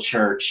virtual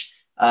church.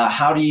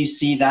 How do you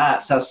see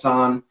that,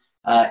 Sassan,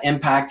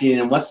 impacting,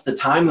 and what's the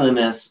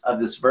timeliness of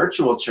this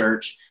virtual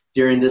church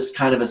during this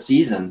kind of a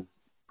season?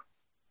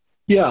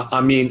 Yeah,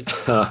 I mean,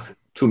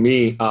 to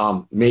me,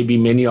 maybe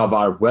many of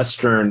our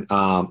Western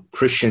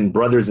Christian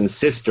brothers and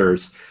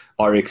sisters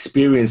are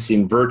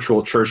experiencing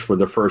virtual church for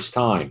the first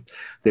time.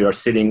 They are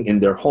sitting in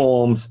their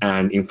homes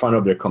and in front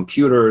of their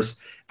computers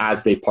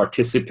as they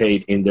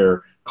participate in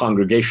their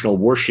congregational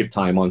worship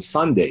time on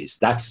Sundays.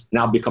 That's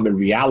now become a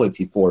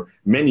reality for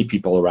many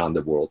people around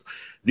the world.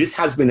 This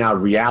has been our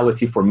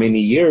reality for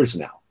many years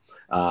now.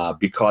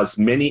 Because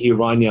many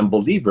Iranian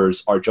believers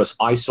are just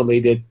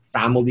isolated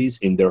families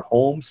in their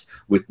homes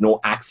with no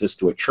access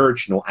to a church,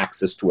 no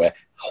access to a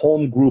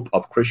home group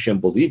of Christian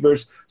believers,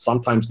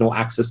 sometimes no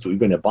access to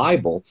even a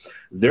Bible.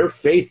 Their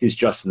faith is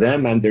just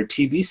them and their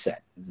TV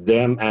set,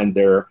 them and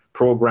their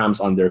programs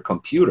on their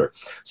computer.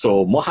 So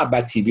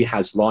Mohabbat TV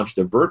has launched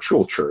a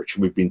virtual church.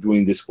 We've been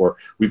doing this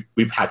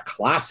we've had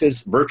classes,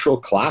 virtual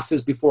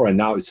classes before, and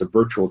now it's a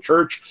virtual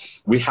church.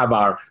 We have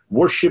our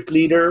worship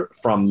leader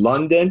from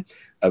London,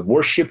 a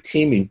worship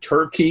team in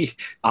Turkey.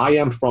 I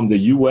am from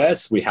the US.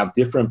 We have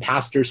different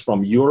pastors from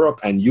Europe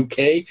and UK.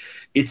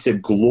 It's a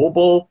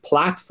global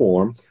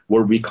platform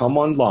where we come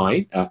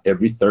online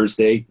every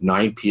Thursday,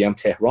 9 p.m.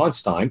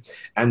 Tehran's time,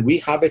 and we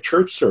have a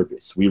church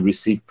service. We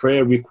receive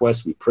prayer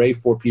requests. We pray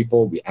for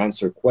people. We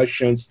answer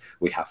questions.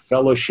 We have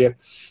fellowship.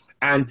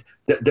 And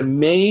the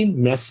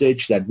main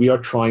message that we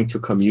are trying to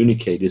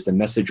communicate is the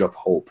message of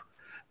hope.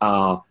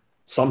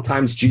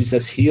 Sometimes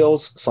Jesus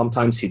heals,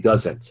 sometimes he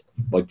doesn't.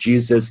 But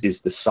Jesus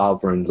is the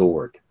sovereign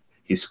Lord.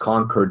 He's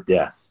conquered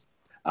death.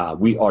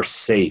 We are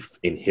safe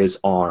in his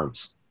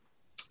arms.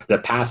 The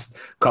past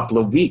couple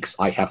of weeks,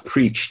 I have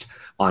preached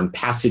on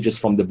passages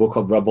from the book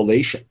of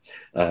Revelation.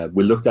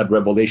 We looked at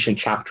Revelation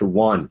chapter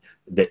 1,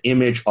 the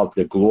image of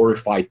the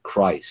glorified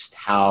Christ,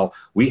 how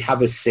we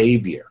have a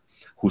Savior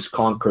who's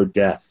conquered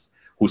death,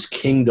 whose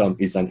kingdom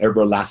is an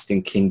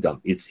everlasting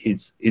kingdom.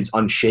 It's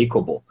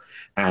unshakable.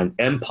 And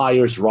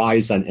empires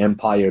rise and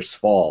empires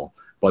fall,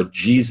 but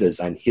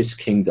Jesus and his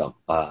kingdom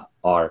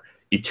are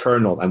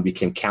eternal, and we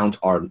can count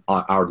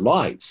our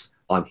lives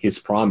on his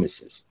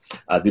promises.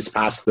 This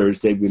past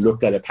Thursday, we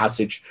looked at a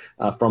passage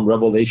from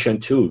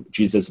Revelation 2,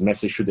 Jesus'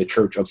 message to the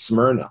church of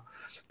Smyrna,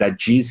 that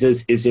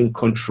Jesus is in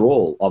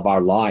control of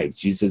our lives.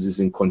 Jesus is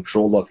in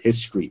control of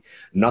history.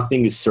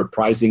 Nothing is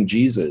surprising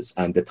Jesus,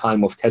 and the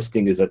time of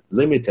testing is a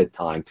limited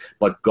time,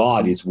 but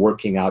God is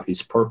working out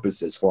his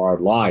purposes for our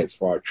lives,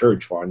 for our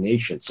church, for our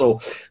nation. So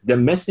the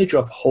message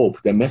of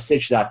hope, the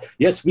message that,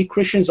 yes, we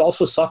Christians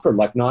also suffer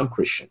like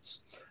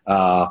non-Christians.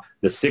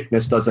 The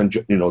sickness doesn't,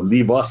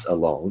 leave us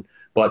alone,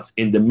 but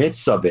in the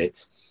midst of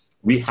it,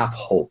 we have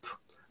hope.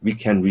 We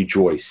can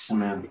rejoice.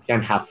 Amen. We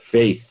can have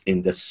faith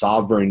in the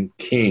sovereign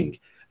King,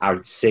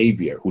 our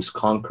Savior, who's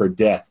conquered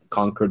death,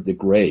 conquered the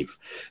grave,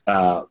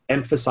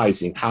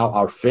 emphasizing how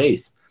our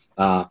faith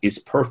is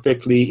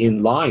perfectly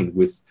in line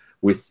with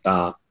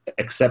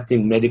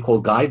accepting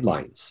medical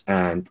guidelines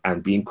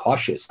and being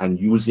cautious and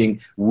using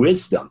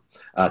wisdom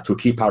to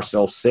keep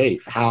ourselves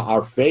safe. How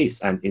our faith,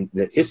 and in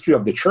the history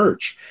of the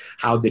church,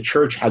 how the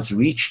church has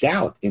reached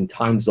out in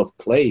times of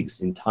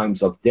plagues, in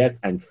times of death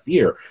and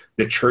fear.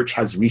 The church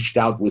has reached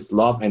out with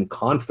love and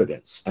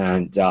confidence.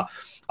 And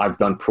I've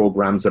done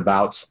programs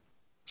about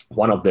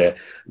one of the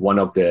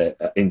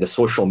in the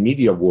social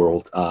media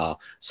world,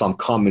 some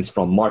comments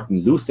from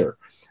Martin Luther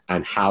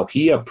and how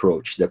he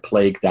approached the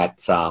plague that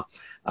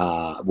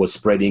was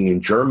spreading in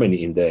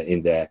Germany in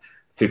the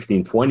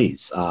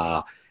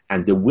 1520s,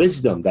 and the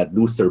wisdom that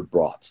Luther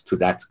brought to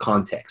that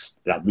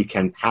context, that we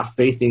can have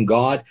faith in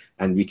God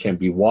and we can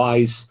be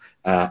wise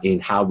in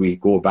how we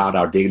go about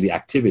our daily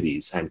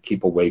activities and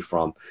keep away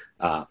from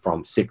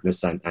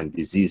sickness and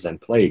disease and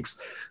plagues.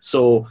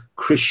 So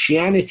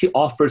Christianity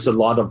offers a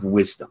lot of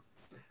wisdom,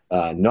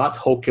 not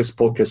hocus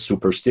pocus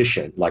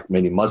superstition like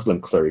many Muslim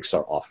clerics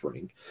are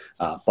offering,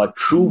 but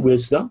true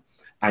wisdom,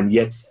 and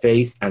yet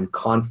faith and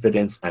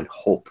confidence and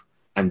hope.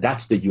 And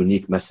that's the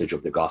unique message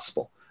of the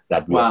gospel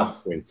that we're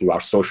offering through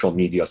our social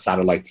media,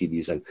 satellite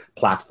TVs, and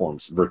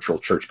platforms, virtual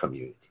church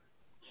community.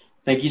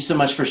 Thank you so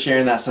much for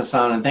sharing that,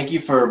 Sasan, and thank you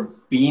for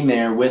being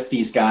there with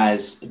these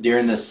guys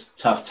during this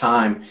tough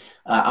time.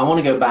 I want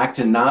to go back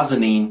to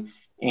Nazanin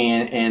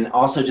and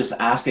also just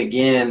ask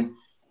again,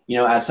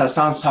 as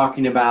Sasan's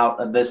talking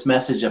about this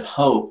message of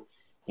hope,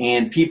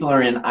 and people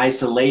are in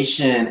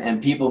isolation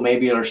and people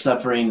maybe are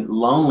suffering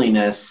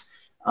loneliness,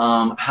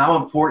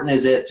 how important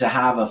is it to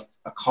have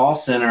a call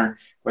center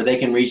where they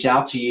can reach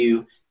out to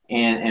you,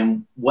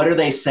 and what are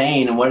they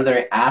saying and what are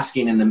they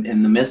asking in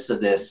the midst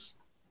of this?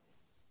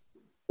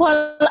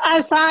 Well,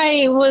 as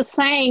I was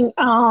saying,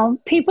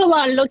 people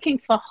are looking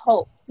for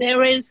hope.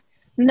 There is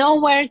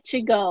nowhere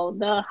to go.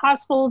 The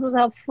hospitals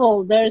are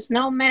full. There's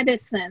no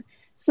medicine.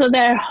 So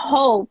their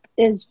hope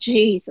is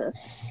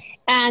Jesus.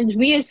 And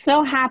we are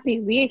so happy.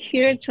 We are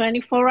here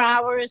 24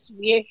 hours.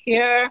 We are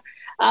here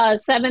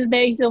 7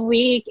 days a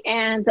week,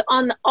 and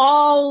on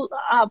all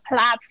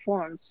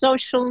platforms,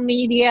 social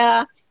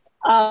media,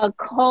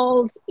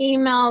 calls,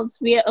 emails,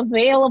 we are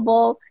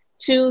available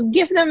to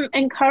give them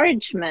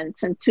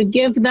encouragement and to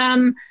give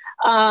them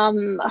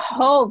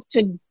hope,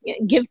 to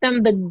give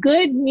them the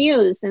good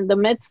news in the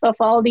midst of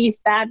all these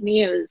bad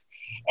news.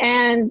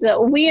 And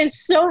we are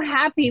so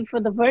happy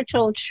for the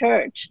virtual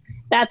church.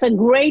 That's a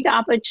great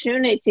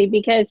opportunity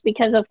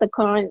because of the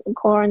current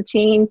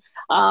quarantine,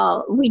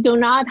 we do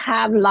not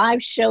have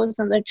live shows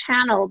on the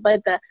channel,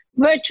 but the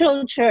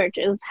virtual church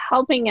is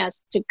helping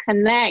us to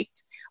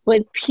connect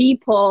with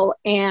people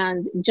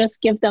and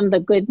just give them the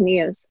good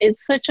news.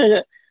 It's such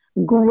a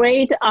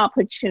great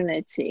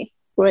opportunity,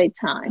 great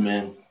time.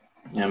 Amen.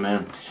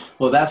 Amen.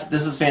 Well,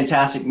 this is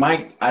fantastic.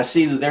 Mike, I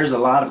see that there's a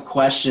lot of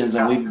questions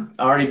and we've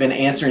already been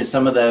answering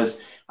some of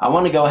those. I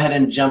want to go ahead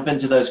and jump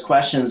into those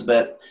questions,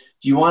 but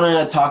do you want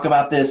to talk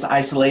about this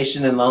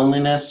isolation and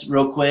loneliness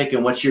real quick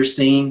and what you're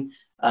seeing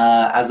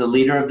as a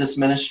leader of this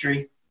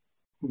ministry?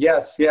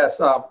 Yes.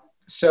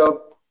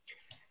 So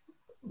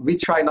we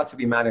try not to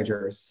be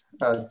managers.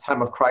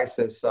 Time of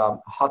crisis,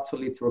 how to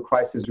lead through a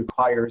crisis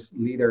requires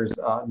leaders,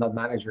 not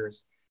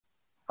managers.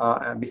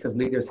 And because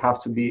leaders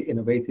have to be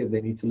innovative,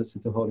 they need to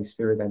listen to the Holy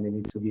Spirit and they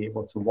need to be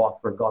able to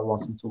walk where God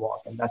wants them to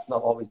walk. And that's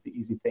not always the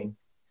easy thing.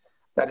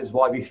 That is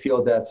why we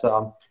feel that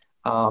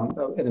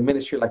in a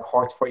ministry like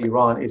Heart for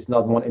Iran, it's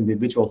not one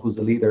individual who's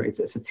a leader.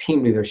 It's a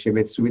team leadership.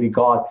 It's really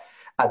God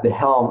at the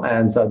helm.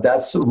 And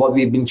that's what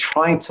we've been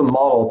trying to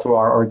model through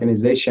our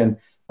organization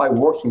by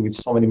working with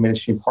so many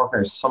ministry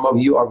partners. Some of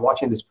you are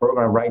watching this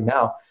program right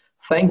now.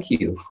 Thank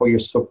you for your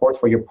support,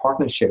 for your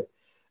partnership.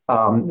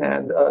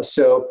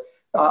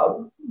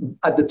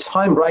 At the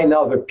time right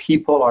now that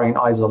people are in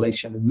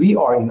isolation, we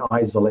are in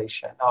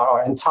isolation.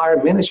 Our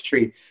entire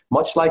ministry,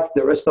 much like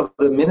the rest of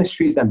the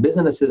ministries and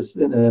businesses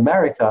in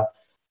America,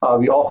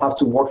 we all have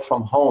to work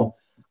from home.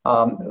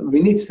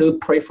 We need to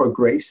pray for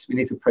grace. We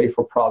need to pray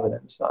for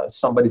providence.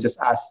 Somebody just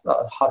asked,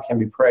 how can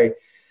we pray?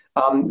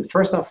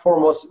 First and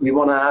foremost, we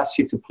want to ask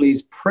you to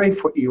please pray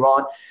for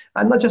Iran,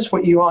 and not just for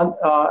Iran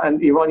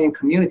and Iranian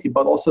community,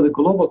 but also the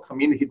global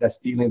community that's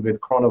dealing with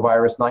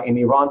coronavirus. Now in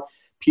Iran,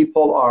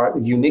 people are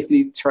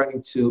uniquely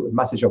turning to a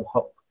message of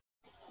hope.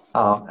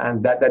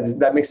 And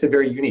that makes it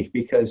very unique,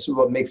 because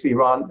what makes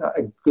Iran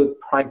a good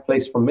prime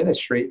place for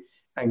ministry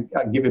and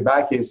give it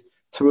back is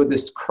through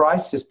this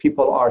crisis,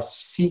 people are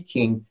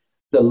seeking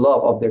the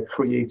love of their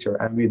Creator,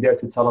 and we're there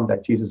to tell them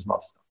that Jesus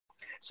loves them.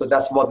 So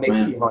that's what makes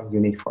Iran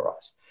unique for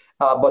us.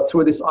 But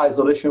through this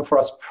isolation for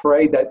us,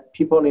 pray that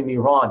people in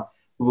Iran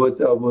would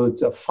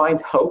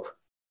find hope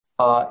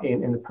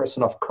in the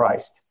person of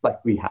Christ, like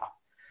we have.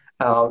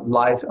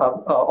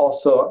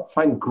 Also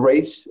find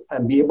grace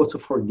and be able to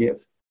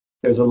forgive.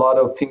 There's a lot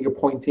of finger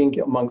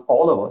pointing among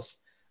all of us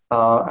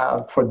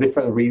for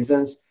different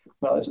reasons.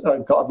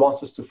 God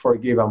wants us to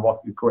forgive and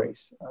walk with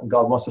grace.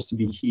 God wants us to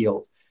be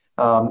healed.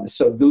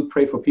 So do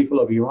pray for people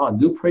of Iran.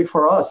 Do pray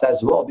for us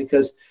as well,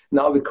 because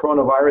now with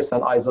coronavirus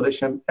and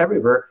isolation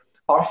everywhere,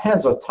 our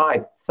hands are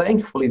tied.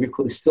 Thankfully, we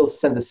could still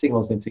send the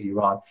signals into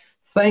Iran.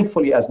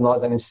 Thankfully, as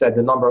Nazanin said,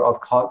 the number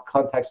of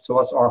contacts to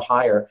us are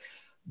higher.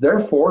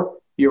 Therefore,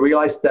 you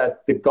realize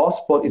that the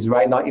gospel is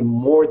right now in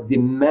more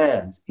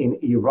demand in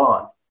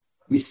Iran.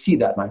 We see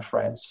that, my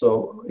friends.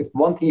 So if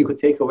one thing you could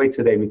take away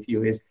today with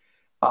you is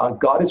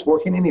God is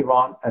working in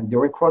Iran, and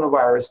during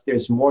coronavirus,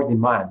 there's more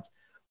demand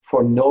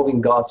for knowing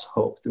God's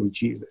hope through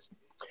Jesus.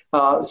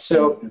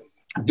 So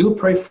do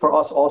pray for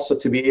us also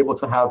to be able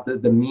to have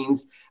the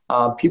means.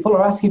 People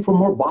are asking for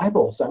more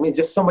Bibles. I mean,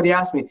 just somebody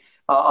asked me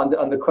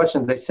on the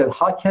question, they said,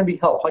 how can we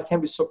help? How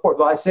can we support?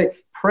 Well, I say,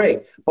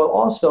 pray. But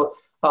also,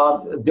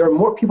 there are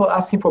more people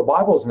asking for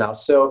Bibles now.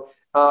 So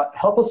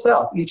help us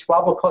out. Each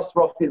Bible costs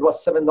roughly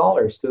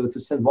 $7 to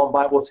send one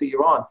Bible to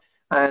Iran.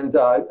 And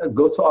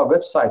go to our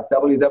website,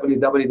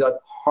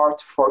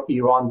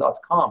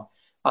 www.heartforiran.com.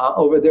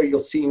 Over there, you'll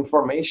see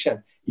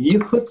information. You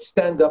could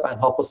stand up and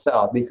help us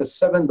out, because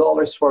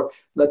 $7 for,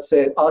 let's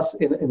say, us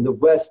in the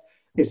West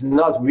is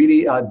not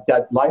really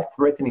that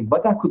life-threatening,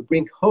 but that could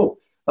bring hope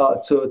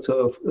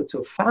to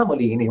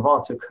family in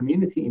Iran, to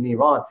community in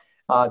Iran,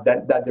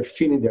 that they're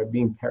feeling they're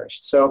being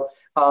perished. So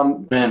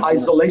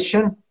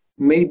isolation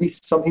may be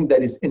something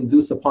that is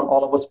induced upon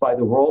all of us by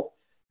the world,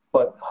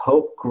 but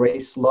hope,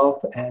 grace,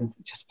 love, and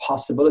just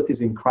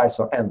possibilities in Christ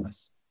are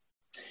endless.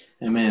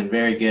 Amen.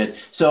 Very good.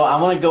 So I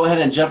want to go ahead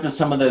and jump to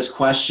some of those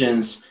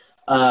questions.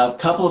 A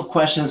couple of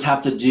questions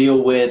have to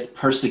deal with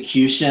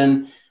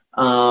persecution.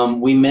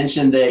 We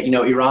mentioned that,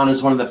 Iran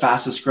is one of the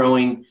fastest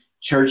growing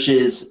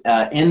churches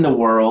in the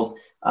world,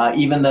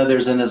 even though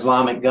there's an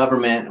Islamic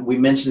government. We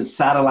mentioned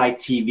satellite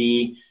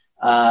TV.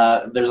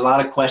 There's a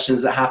lot of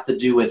questions that have to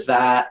do with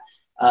that.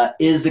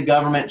 Is the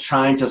government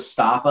trying to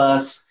stop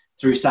us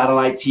through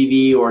satellite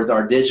TV or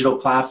our digital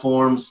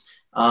platforms?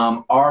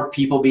 Are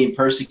people being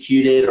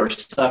persecuted or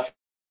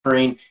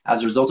suffering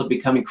as a result of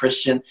becoming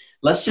Christian?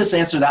 Let's just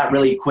answer that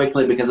really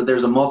quickly, because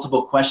there's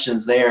multiple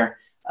questions there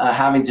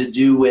having to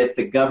do with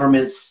the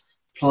government's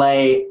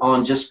play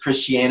on just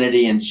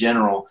Christianity in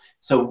general.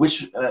 So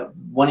which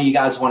one of you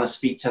guys want to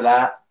speak to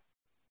that?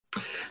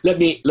 Let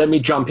me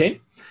jump in.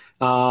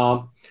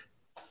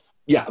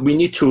 We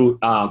need to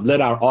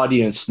let our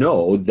audience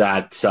know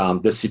that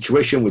the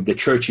situation with the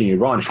church in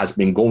Iran has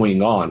been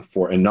going on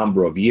for a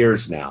number of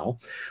years now,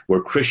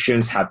 where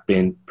Christians have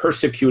been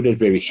persecuted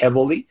very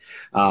heavily.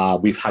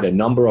 We've had a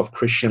number of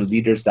Christian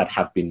leaders that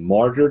have been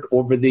martyred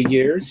over the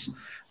years.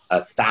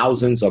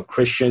 Thousands of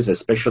Christians,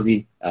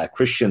 especially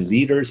Christian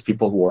leaders,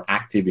 people who were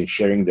active active in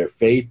sharing their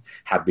faith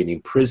have been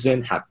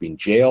imprisoned, have been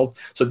jailed.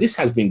 So this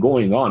has been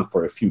going on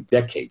for a few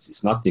decades.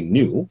 It's nothing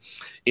new.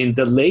 In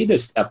the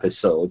latest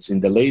episodes, in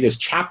the latest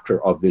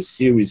chapter of this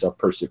series of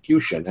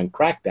persecution and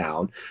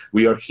crackdown,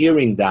 we are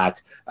hearing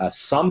that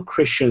some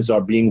Christians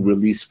are being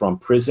released from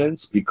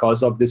prisons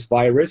because of this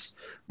virus,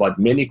 but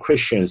many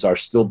Christians are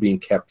still being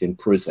kept in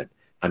prison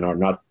and are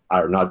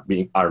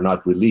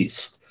not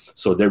released.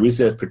 So there is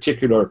a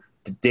particular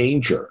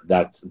danger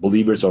that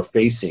believers are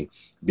facing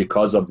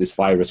because of this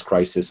virus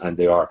crisis, and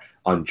they are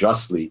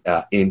unjustly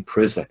in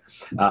prison.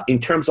 In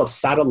terms of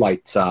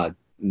satellite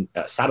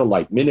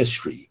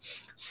ministry,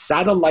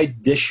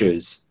 satellite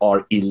dishes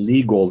are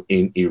illegal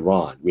in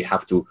Iran. We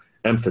have to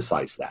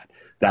emphasize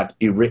that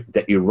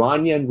the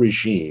Iranian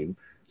regime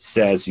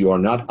says you are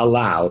not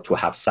allowed to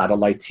have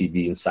satellite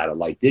TV and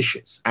satellite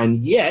dishes.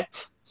 And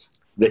yet,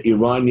 the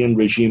Iranian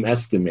regime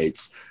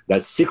estimates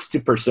that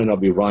 60%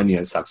 of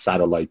Iranians have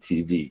satellite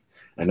TV.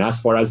 And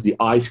as far as the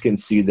eyes can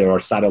see, there are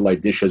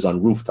satellite dishes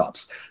on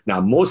rooftops. Now,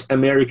 most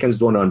Americans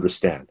don't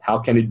understand. How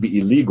can it be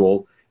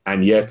illegal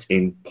and yet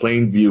in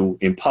plain view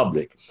in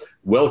public?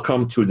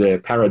 Welcome to the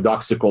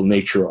paradoxical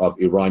nature of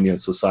Iranian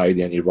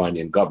society and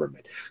Iranian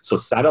government. So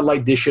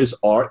satellite dishes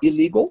are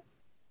illegal.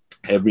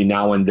 Every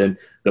now and then,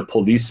 the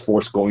police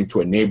force go into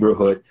a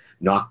neighborhood,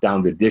 knock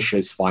down the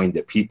dishes, find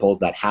the people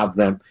that have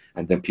them,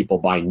 and then people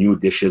buy new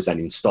dishes and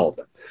install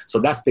them. So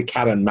that's the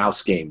cat and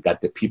mouse game that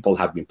the people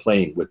have been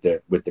playing with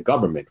the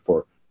government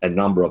for a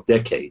number of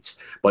decades.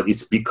 But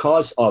it's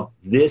because of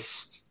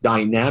this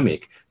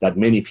dynamic that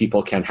many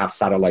people can have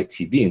satellite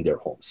TV in their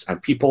homes.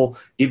 And people,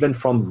 even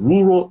from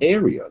rural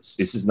areas,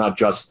 this is not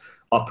just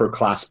upper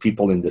class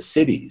people in the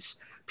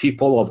cities,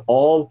 people of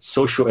all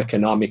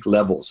socioeconomic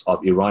levels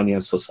of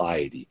Iranian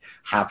society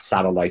have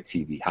satellite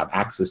TV, have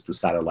access to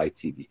satellite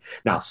TV.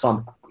 Now,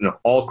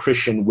 all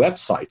Christian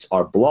websites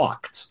are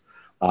blocked.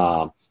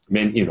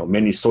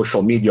 Many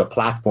social media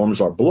platforms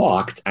are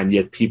blocked, and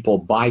yet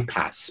people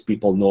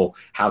know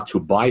how to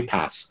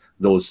bypass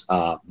those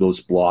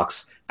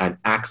blocks and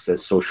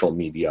access social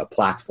media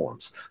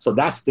platforms. So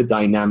that's the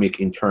dynamic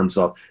in terms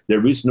of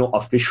there is no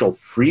official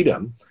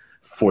freedom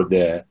for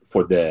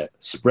the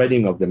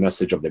spreading of the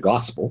message of the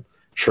gospel.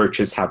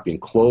 Churches have been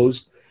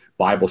closed.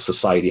 Bible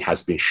Society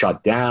has been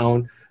shut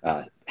down.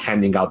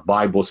 Handing out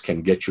Bibles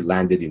can get you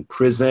landed in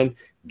prison.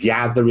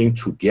 Gathering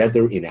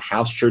together in a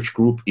house church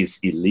group is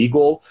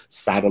illegal.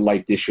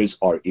 Satellite dishes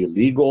are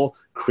illegal.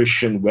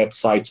 Christian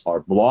websites are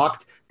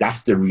blocked.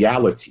 That's the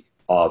reality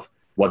of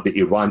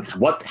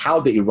how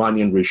the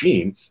Iranian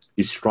regime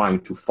is trying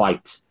to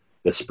fight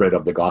the spread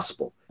of the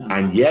gospel. Mm-hmm.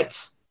 And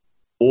yet,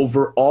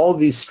 over all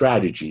these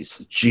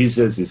strategies,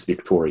 Jesus is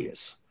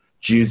victorious.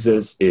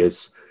 Jesus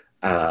is,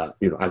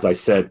 as I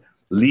said,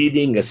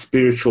 leading a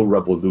spiritual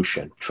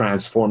revolution,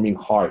 transforming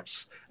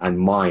hearts and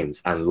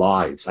minds and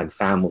lives and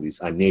families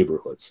and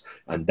neighborhoods.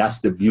 And that's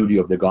the beauty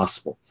of the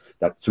gospel,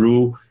 that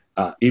through,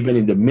 even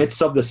in the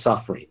midst of the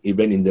suffering,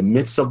 even in the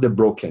midst of the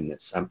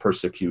brokenness and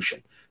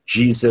persecution,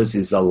 Jesus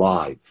is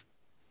alive.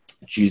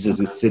 Jesus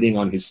is sitting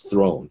on his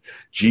throne.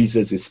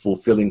 Jesus is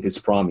fulfilling his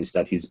promise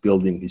that he's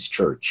building his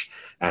church.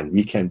 And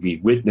we can be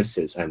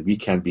witnesses and we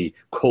can be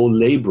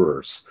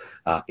co-laborers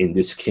in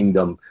this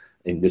kingdom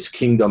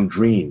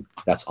dream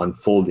that's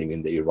unfolding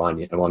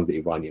among the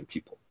Iranian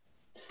people.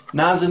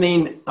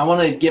 Nazanin, I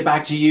want to get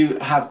back to you.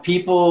 Have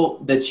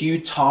people that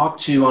you talk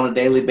to on a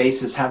daily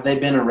basis, have they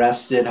been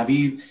arrested? Have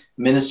you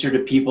ministered to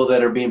people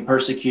that are being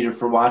persecuted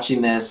for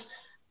watching this?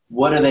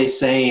 What are they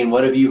saying?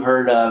 What have you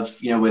heard of,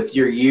 with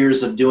your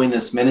years of doing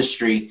this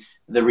ministry,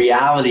 the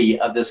reality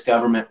of this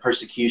government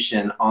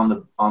persecution on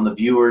the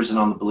viewers and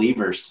on the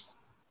believers?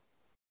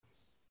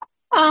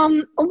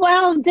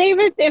 Well,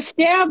 David, if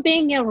they are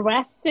being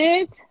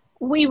arrested,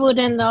 we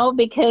wouldn't know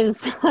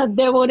because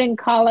they wouldn't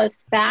call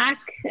us back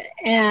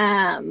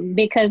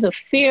because of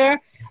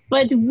fear.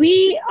 But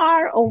we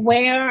are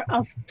aware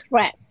of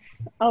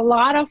threats. A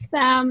lot of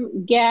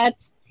them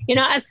get,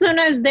 as soon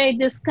as they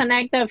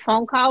disconnect their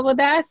phone call with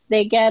us,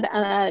 they get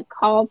a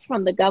call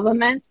from the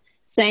government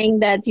saying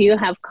that you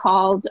have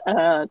called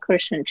a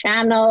Christian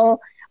channel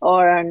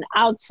or an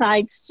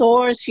outside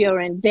source,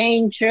 you're in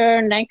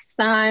danger, next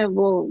time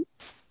we'll,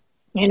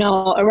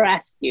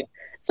 arrest you.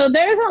 So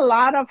there's a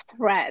lot of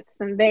threats,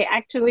 and they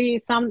actually,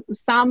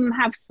 some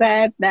have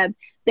said that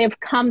they've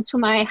come to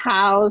my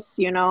house,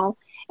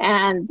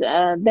 and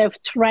they've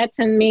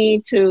threatened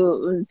me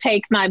to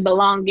take my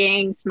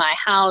belongings, my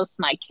house,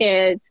 my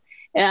kids.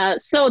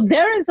 So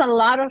there is a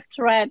lot of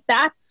threat.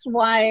 That's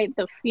why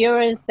the fear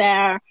is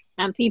there,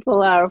 and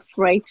people are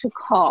afraid to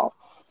call.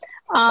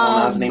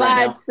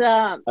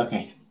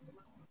 Okay.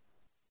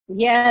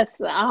 Yes,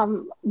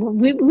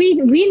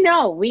 we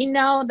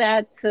know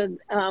that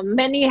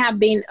many have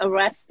been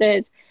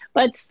arrested,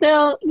 but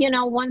still,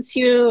 once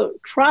you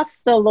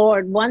trust the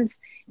Lord, once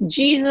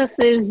Jesus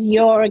is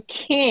your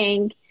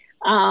King,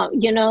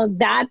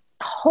 that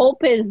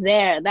hope is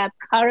there, that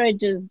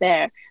courage is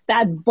there,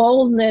 that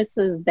boldness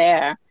is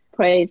there.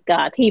 Praise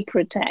God, He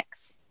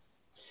protects.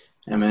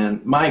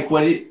 Amen. Mike,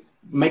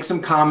 make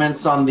some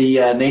comments on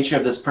the nature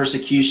of this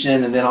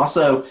persecution, and then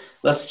also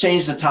let's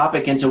change the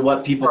topic into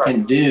what people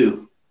can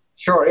do.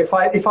 Sure. If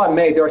I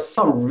may, there are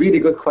some really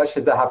good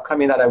questions that have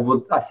come in that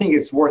I think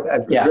it's worth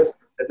addressing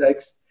the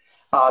next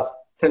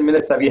 10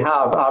 minutes that we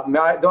have.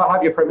 Do I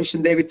have your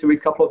permission, David, to read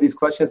a couple of these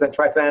questions and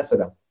try to answer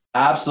them?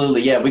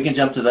 Absolutely. Yeah, we can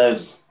jump to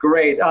those.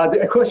 Great.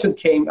 A question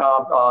came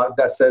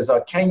that says,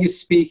 can you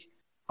speak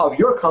of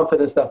your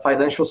confidence that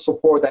financial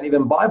support and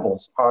even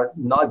Bibles are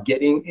not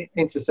getting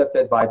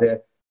intercepted by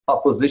the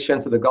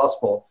opposition to the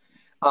gospel?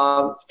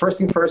 First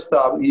thing first,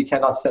 you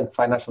cannot send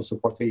financial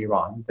support to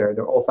Iran. There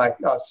are all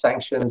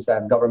sanctions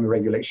and government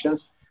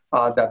regulations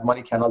that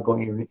money cannot go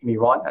in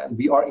Iran, and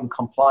we are in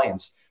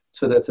compliance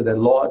to the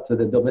law, to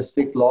the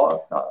domestic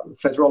law,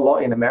 federal law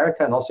in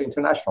America, and also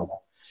international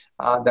law.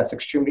 That's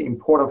extremely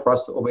important for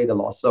us to obey the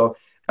law. So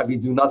we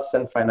do not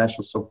send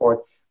financial support.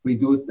 We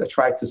do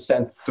try to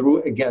send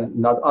through, again,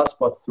 not us,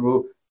 but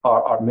through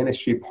our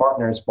ministry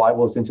partners,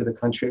 Bibles into the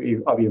country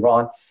of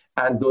Iran.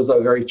 And those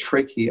are very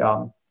tricky.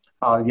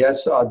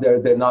 Yes,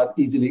 they're not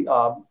easily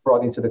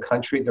brought into the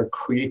country. They're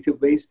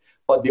creative ways,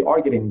 but they are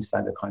getting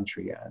inside the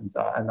country.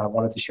 And I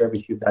wanted to share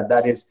with you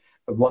that is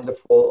a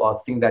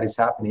wonderful thing that is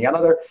happening.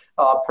 Another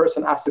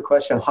person asked the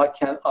question, how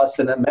can us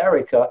in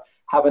America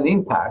have an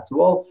impact?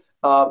 Well,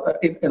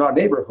 in our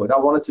neighborhood, I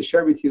wanted to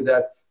share with you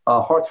that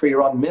Heart for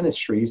Iran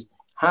Ministries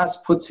has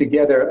put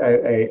together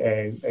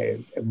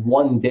a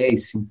one-day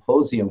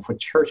symposium for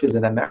churches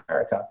in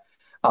America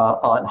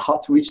on how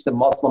to reach the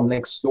Muslim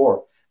next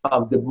door.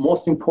 The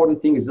most important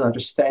thing is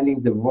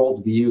understanding the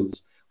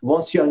worldviews.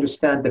 Once you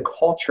understand the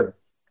culture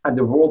and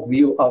the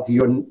worldview of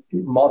your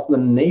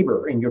Muslim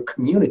neighbor in your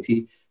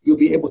community, you'll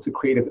be able to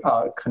create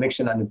a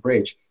connection and a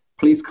bridge.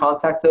 Please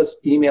contact us,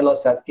 email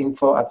us at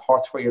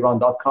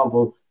info@heartsforiran.com.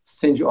 We'll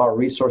send you our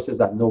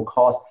resources at no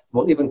cost.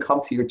 We'll even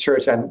come to your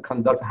church and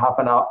conduct half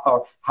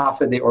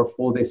a day or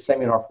full day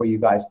seminar for you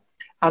guys.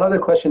 Another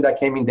question that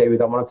came in,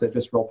 David, I wanted to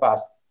address real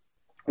fast.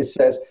 It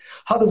says,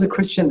 how does a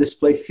Christian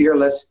display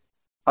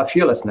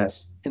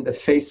fearlessness in the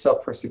face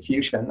of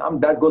persecution?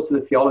 That goes to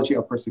the theology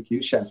of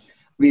persecution.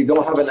 We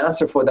don't have an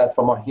answer for that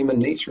from our human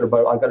nature,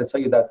 but I got to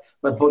tell you that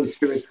when Holy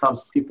Spirit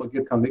comes, people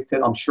get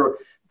convicted. I'm sure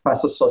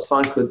Pastor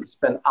Sosan could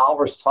spend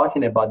hours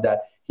talking about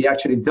that. He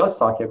actually does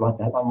talk about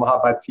that on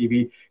Mahabad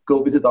TV.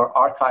 Go visit our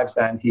archives,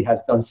 and he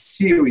has done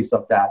series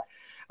of that.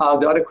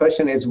 The other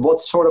question is, what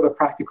sort of a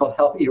practical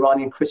help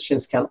Iranian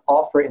Christians can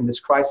offer in this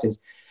crisis?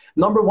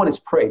 Number one is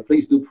pray.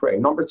 Please do pray.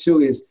 Number two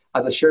is,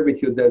 as I shared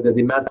with you, the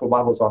demand for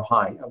Bibles are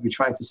high. We're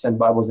trying to send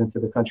Bibles into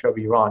the country of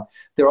Iran.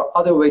 There are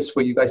other ways for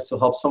you guys to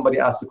help. Somebody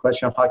asked the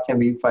question, how can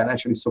we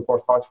financially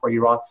support Hearts for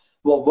Iran?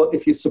 Well, what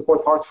if you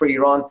support Hearts for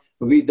Iran,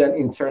 we then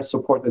in turn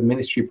support the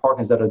ministry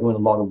partners that are doing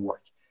a lot of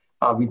work.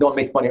 We don't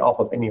make money off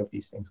of any of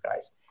these things,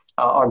 guys.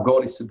 Our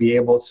goal is to be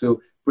able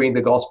to bring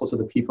the gospel to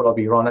the people of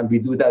Iran, and we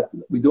do that.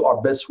 We do our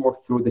best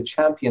work through the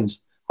champions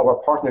of our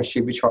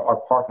partnership, which are our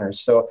partners.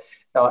 So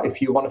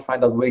if you want to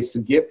find out ways to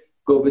give,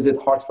 go visit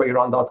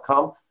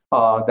heartforiran.com.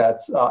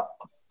 That's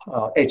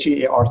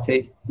HEART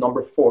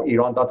number 4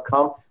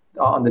 Iran.com.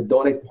 On the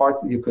donate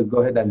part, you could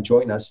go ahead and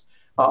join us.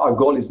 Our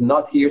goal is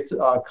not here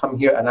to come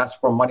here and ask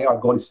for money. Our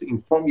goal is to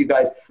inform you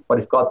guys. But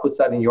if God puts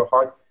that in your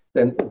heart,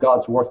 then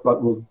God's work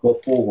will go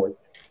forward.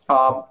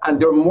 And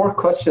there are more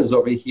questions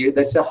over here.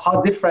 They say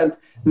how different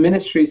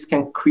ministries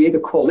can create a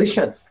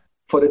coalition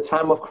for the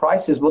time of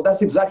crisis. Well,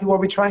 that's exactly what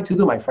we're trying to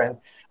do, my friend.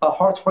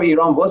 Hearts for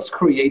Iran was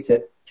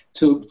created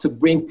to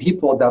bring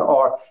people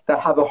that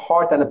have a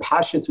heart and a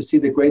passion to see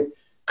the great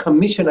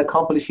commission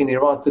accomplished in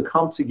Iran to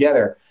come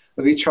together.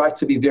 We try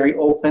to be very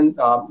open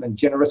and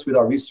generous with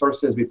our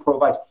resources. We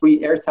provide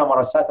free airtime on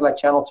our satellite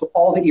channel to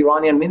all the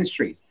Iranian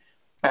ministries.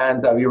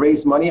 And we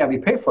raise money and we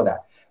pay for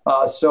that.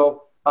 That's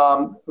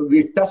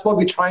what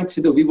we're trying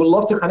to do. We would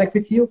love to connect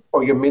with you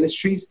or your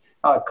ministries.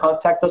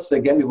 Contact us.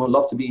 Again, we would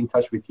love to be in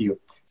touch with you.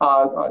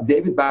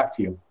 David, back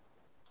to you.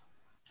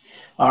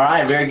 All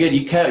right, very good.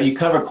 You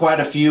cover quite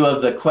a few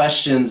of the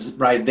questions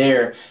right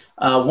there.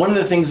 One of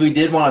the things we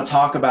did want to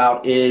talk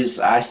about is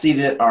I see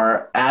that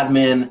our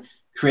admin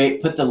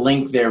put the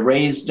link there,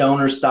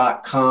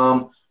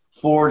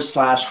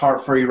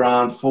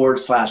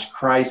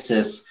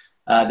 raisedonors.com/heartforiran/crisis.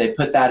 They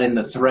put that in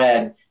the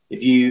thread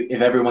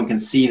if everyone can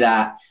see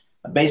that.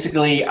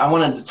 Basically, I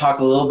wanted to talk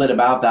a little bit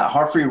about that.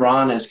 Heart for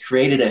Iran has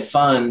created a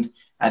fund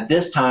at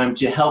this time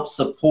to help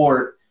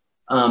support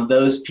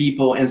those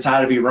people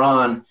inside of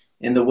Iran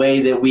in the way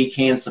that we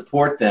can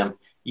support them.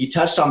 You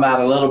touched on that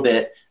a little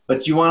bit,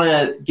 but you want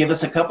to give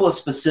us a couple of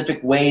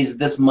specific ways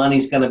this money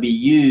is going to be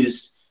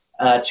used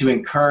to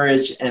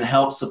encourage and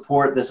help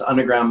support this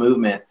underground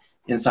movement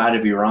inside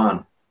of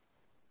Iran.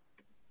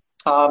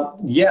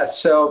 Yes,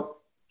 so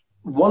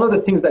one of the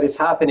things that is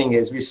happening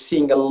is we're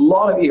seeing a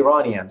lot of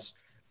Iranians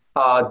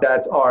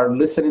that are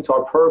listening to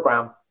our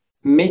program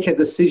make a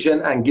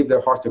decision and give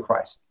their heart to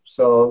Christ.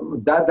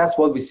 So that's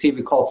what we see,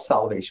 we call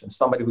salvation,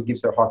 somebody who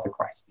gives their heart to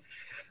Christ.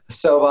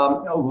 So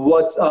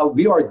what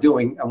we are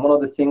doing, and one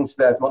of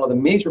the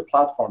major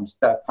platforms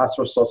that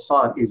Pastor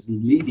Sosan is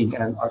leading,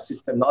 and our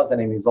sister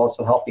Nazanin is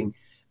also helping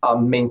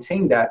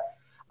maintain that,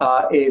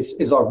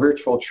 is our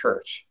virtual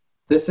church.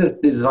 This is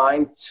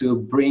designed to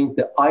bring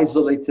the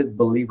isolated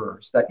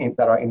believers that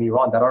are in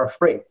Iran that are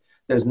afraid.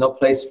 There's no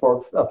place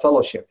for a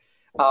fellowship.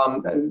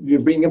 You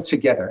bring them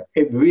together.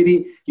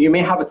 You may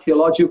have a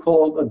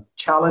theological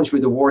challenge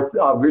with the word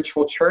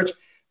virtual church.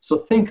 So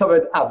think of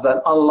it as an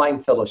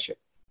online fellowship.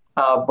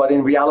 But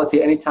in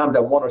reality, anytime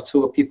that one or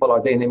two people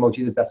are there in the name of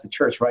Jesus, that's the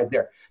church right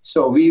there.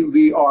 So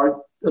we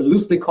are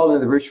loosely calling it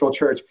the virtual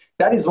church.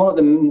 That is one of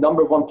the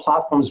number one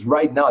platforms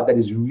right now that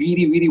is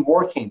really, really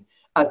working,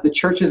 as the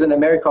churches in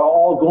America are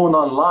all going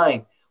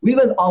online. We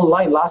went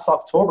online last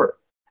October.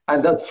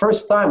 And the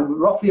first time,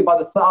 roughly about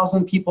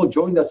 1,000 people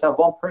joined us, and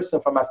one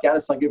person from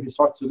Afghanistan gave his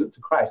heart to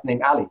Christ,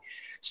 named Ali.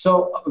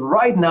 So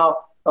right now,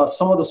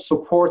 some of the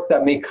support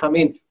that may come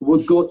in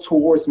would go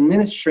towards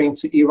ministering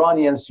to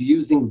Iranians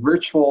using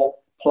virtual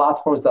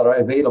platforms that are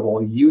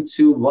available: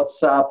 YouTube,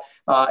 WhatsApp,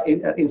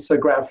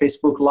 Instagram,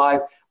 Facebook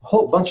Live, a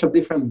whole bunch of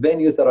different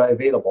venues that are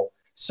available.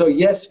 So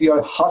yes, we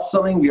are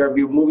hustling, we are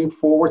moving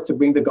forward to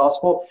bring the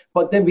gospel,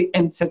 but then we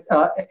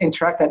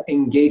interact and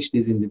engage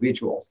these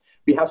individuals.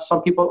 We have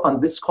some people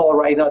on this call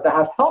right now that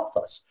have helped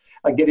us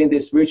getting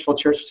this virtual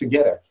church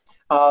together.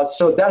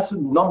 So that's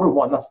number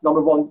one. That's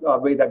number one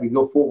way that we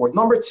go forward.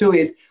 Number two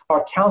is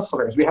our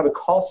counselors. We have a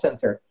call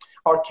center.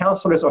 Our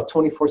counselors are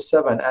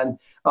 24/7, and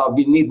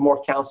we need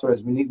more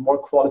counselors. We need more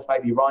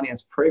qualified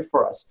Iranians. Pray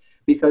for us,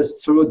 because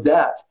through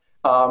that,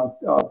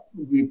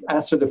 we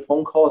answer the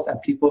phone calls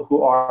and people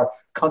who are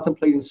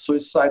contemplating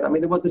suicide. I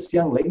mean, there was this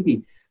young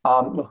lady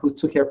who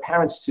took her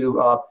parents to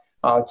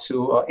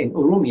in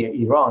Urumia,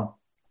 Iran,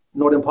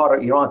 northern part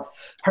of Iran.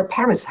 Her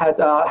parents had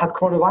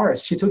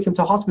coronavirus. She took him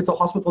to hospital.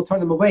 Hospital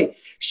turned him away.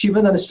 She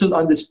went and stood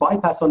on this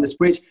bypass on this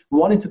bridge,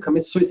 wanting to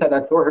commit suicide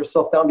and throw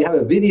herself down. We have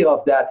a video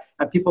of that,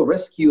 and people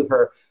rescued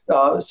her.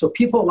 So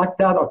people like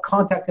that are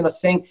contacting us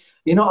saying,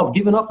 I've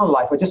given up on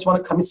life. I just want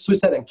to commit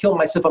suicide and kill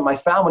myself and my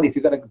family if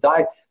you're going to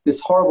die this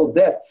horrible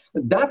death.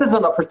 That is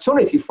an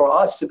opportunity for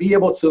us to be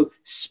able to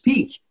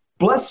speak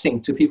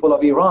blessing to people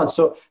of Iran.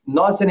 So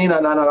Nazanin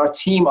and our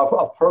team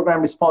of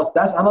program response,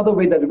 that's another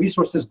way that the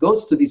resources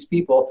goes to these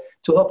people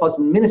to help us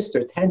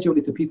minister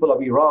tangibly to people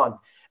of Iran.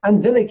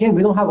 And then again,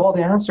 we don't have all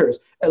the answers.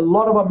 A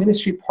lot of our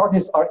ministry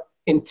partners are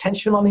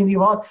intentional in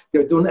Iran.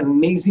 They're doing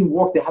amazing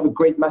work. They have a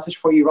great message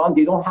for Iran.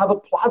 They don't have a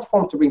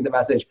platform to bring the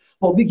message.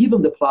 Well, we give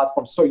them the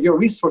platform. So your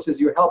resources,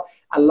 your help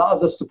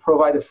allows us to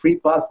provide a free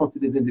platform to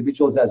these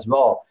individuals as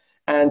well.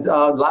 And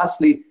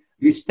lastly,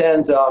 we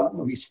stand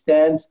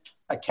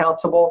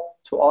accountable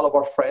to all of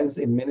our friends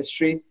in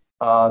ministry.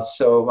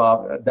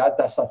 So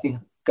that's, I think,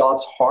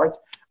 God's heart.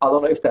 I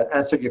don't know if that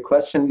answered your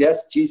question.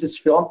 Yes, Jesus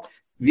Film.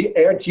 We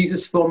aired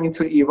Jesus Film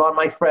into Iran,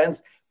 my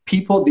friends.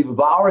 People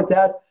devour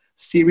that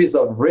series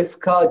of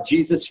Rivka,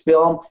 Jesus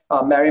Film,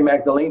 Mary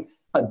Magdalene.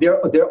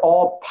 They're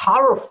all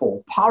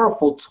powerful,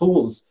 powerful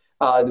tools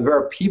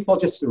where people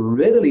just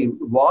readily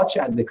watch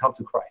and they come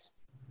to Christ.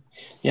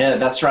 Yeah,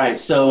 that's right.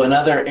 So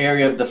another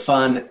area of the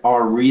fund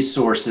are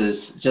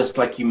resources, just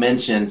like you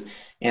mentioned,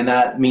 and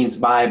that means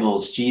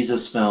Bibles,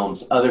 Jesus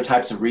Films, other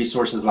types of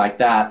resources like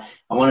that.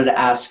 I wanted to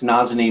ask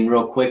Nazanin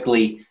real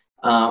quickly,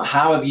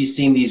 how have you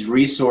seen these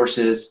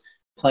resources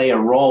play a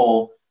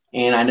role?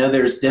 And I know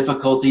there's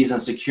difficulties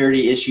and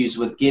security issues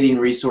with getting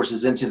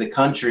resources into the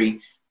country,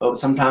 but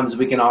sometimes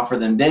we can offer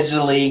them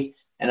digitally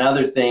and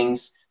other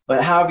things.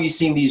 But how have you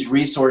seen these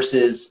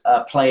resources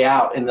play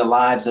out in the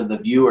lives of the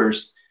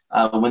viewers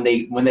when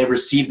they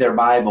receive their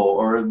Bible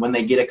or when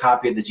they get a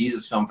copy of the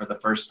Jesus Film for the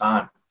first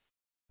time?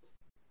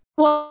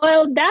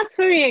 Well, that's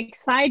very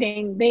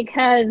exciting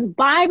because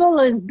Bible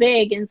is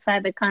big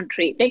inside the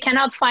country. They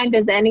cannot find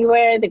it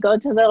anywhere. They go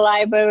to the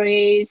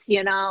libraries,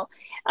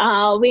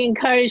 we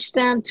encourage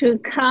them to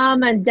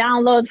come and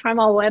download from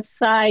our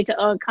website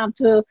or come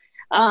to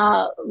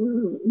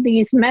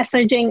these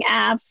messaging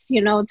apps,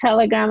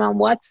 Telegram and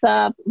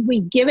WhatsApp.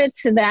 We give it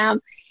to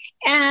them.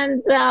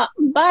 And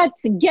but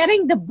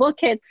getting the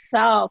book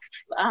itself,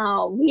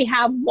 we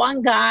have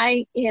one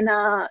guy in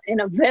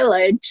a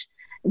village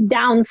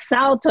down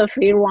south of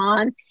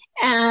Iran,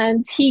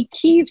 and he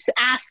keeps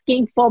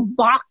asking for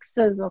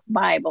boxes of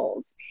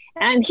Bibles.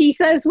 And he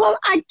says, well,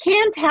 I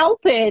can't help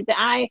it.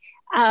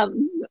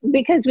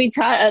 Because we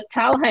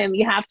tell him,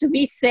 you have to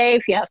be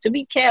safe, you have to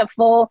be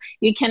careful,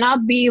 you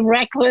cannot be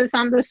reckless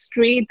on the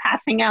street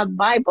passing out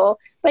Bible.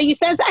 But he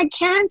says, I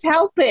can't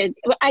help it.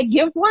 I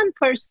give one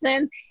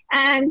person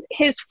and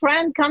his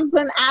friend comes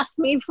and asks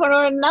me for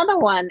another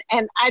one,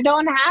 and I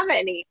don't have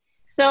any.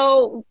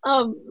 So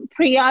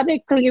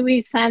periodically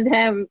we send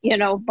him,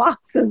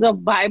 boxes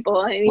of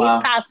Bible, and Wow.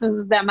 He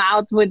passes them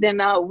out within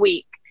a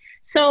week.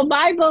 So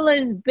Bible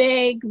is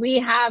big. We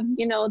have,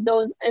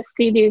 those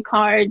STD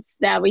cards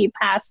that we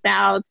passed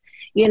out,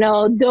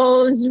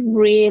 those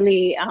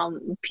really,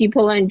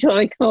 people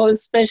enjoy those,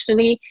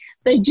 especially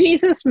the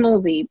Jesus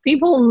movie.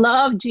 People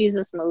love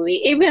Jesus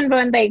movie. Even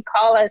when they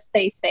call us,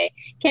 they say,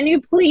 can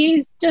you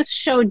please just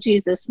show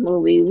Jesus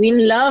movie? We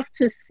love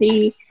to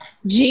see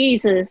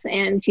Jesus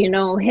and,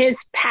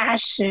 his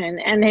passion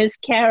and his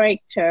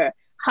character,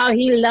 how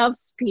he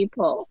loves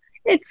people.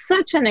 it's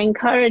such an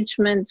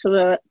encouragement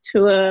to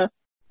a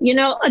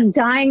a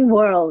dying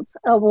world,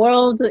 a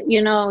world,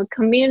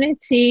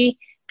 community,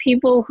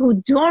 people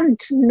who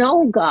don't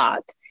know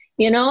God.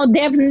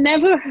 They've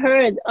never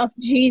heard of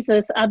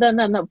Jesus other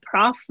than a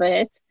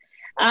prophet.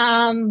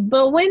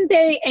 But when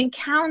they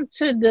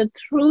encounter the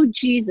true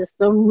Jesus,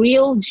 the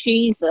real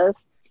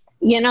Jesus,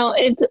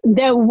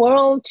 their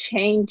world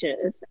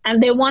changes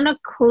and they want to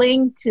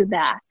cling to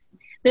that.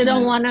 They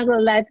don't want to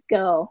let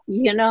go,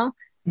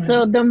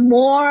 So the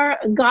more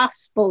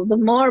gospel, the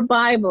more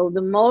Bible,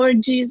 the more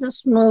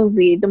Jesus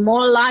movie, the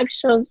more live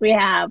shows we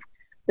have,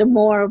 the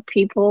more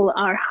people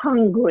are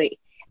hungry.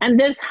 And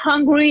this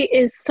hungry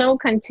is so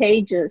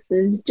contagious.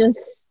 It's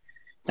just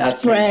That's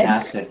spreads.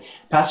 Fantastic.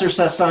 Pastor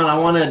Sasson, I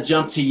want to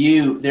jump to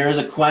you. There is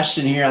a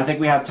question here. I think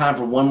we have time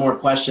for one more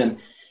question.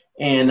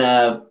 And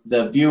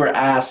the viewer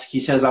asks, he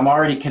says, I'm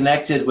already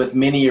connected with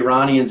many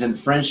Iranians and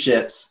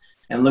friendships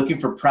and looking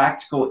for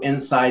practical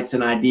insights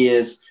and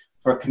ideas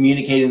for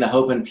communicating the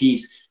hope and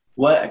peace.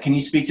 What can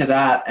you speak to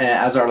that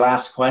as our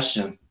last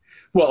question?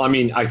 Well,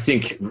 I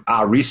think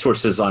our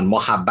resources on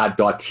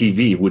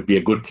mohabbat.tv would be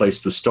a good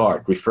place to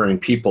start, referring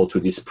people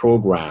to these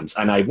programs.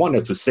 And I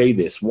wanted to say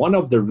this. One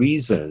of the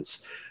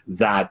reasons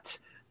that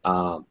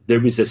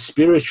there is a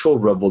spiritual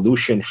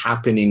revolution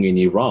happening in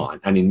Iran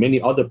and in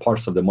many other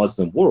parts of the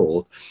Muslim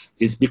world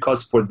is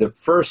because for the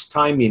first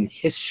time in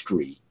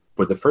history,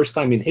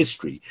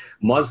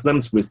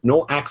 Muslims with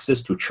no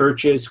access to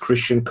churches,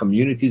 Christian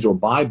communities, or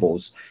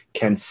Bibles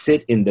can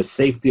sit in the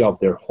safety of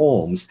their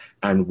homes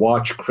and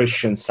watch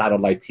Christian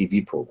satellite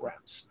TV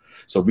programs.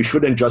 So we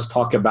shouldn't just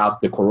talk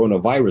about the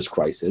coronavirus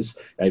crisis.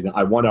 And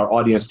I want our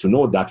audience to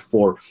know that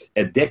for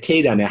a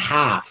decade and a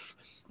half,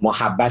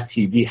 Mohabbat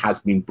TV has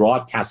been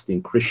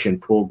broadcasting Christian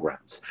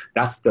programs.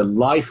 That's the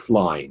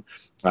lifeline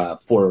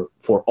for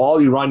all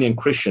Iranian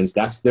Christians.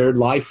 That's their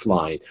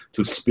lifeline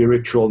to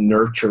spiritual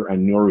nurture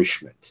and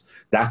nourishment.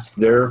 That's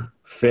their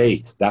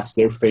faith. That's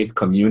their faith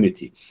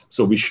community.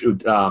 So we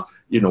should,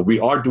 we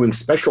are doing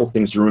special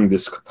things during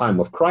this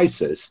time of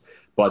crisis,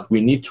 but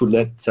we need to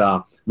let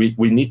we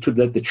need to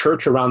let the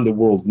church around the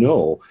world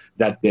know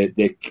that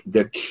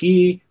the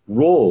key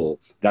role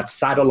that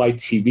satellite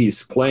TV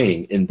is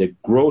playing in the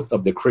growth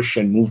of the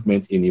Christian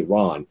movement in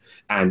Iran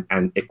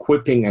and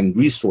equipping and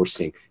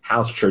resourcing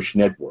house church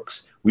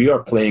networks. We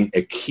are playing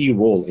a key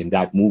role in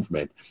that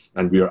movement,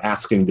 and we are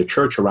asking the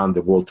church around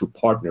the world to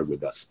partner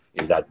with us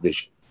in that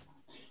vision.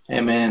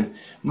 Amen.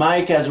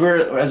 Mike, as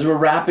we're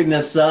wrapping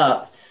this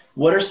up,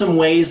 what are some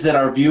ways that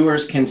our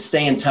viewers can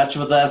stay in touch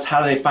with us?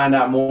 How do they find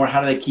out more? How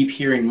do they keep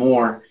hearing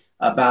more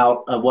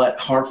about what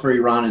Heart for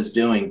Iran is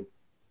doing?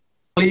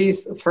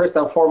 Please, first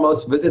and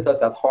foremost, visit us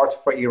at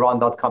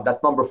heartforiran.com.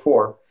 That's number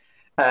 4.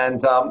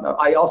 And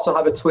I also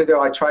have a Twitter.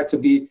 I try to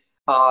be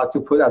to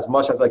put as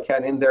much as I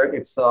can in there.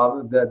 It's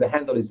the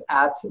handle is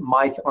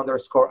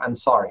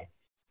 @Mike_Ansari.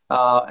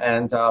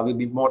 And we'll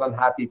be more than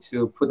happy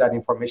to put that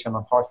information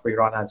on Heart for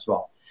Iran as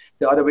well.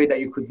 The other way that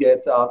you could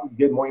get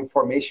more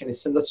information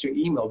is send us your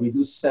email. We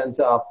do send,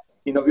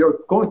 we are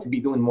going to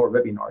be doing more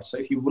webinars. So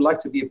if you would like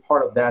to be a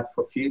part of that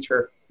for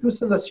future, do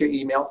send us your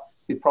email.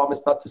 We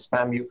promise not to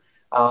spam you.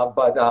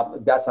 But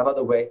that's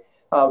another way.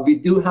 We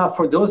do have,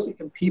 for those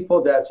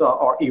people that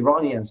are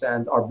Iranians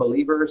and are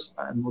believers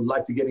and would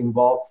like to get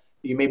involved,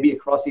 you may be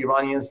across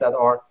Iranians that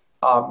are,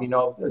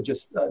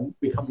 just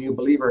become new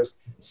believers,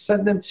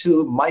 send them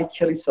to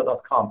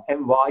mykelisa.com,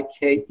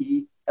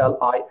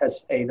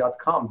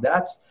 MYKELISA.com.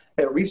 That's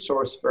a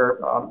resource where,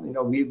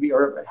 we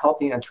are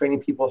helping and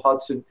training people how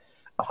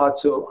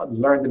to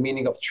learn the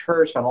meaning of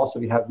church, and also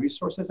we have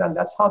resources, and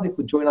that's how they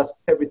could join us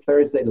every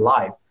Thursday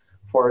live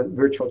for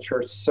virtual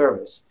church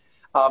service.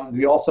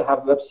 We also have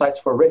websites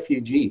for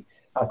refugee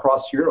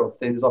across Europe.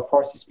 There's a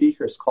Farsi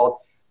speakers called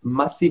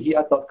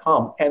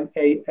masihiyat.com,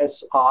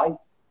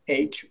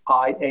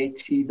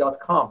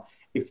 MASIHIAT.com.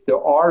 If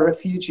there are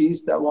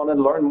refugees that want to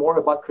learn more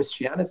about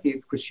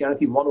Christianity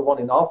 101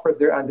 is offered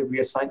there, and we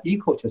assign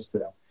e-coaches to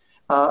them.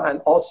 And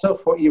also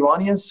for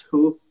Iranians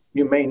who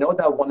you may know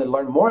that want to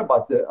learn more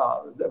about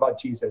about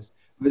Jesus,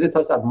 visit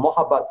us at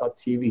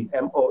mohabbat.tv,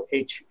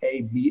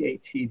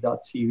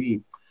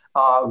 MOHABAT.tv.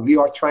 We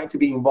are trying to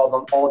be involved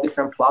on all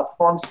different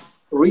platforms.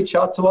 Reach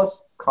out to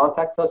us,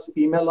 contact us,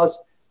 email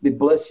us. We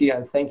bless you,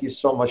 and thank you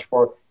so much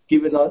for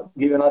giving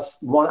us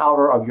 1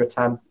 hour of your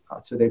time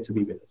today to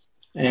be with us.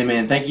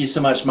 Amen. Thank you so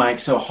much, Mike.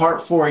 So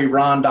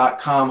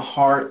heartforiran.com,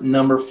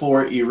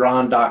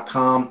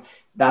 heart4iran.com.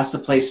 That's the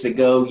place to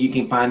go. You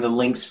can find the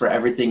links for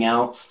everything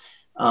else.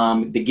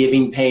 The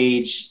giving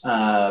page,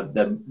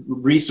 the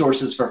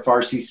resources for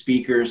Farsi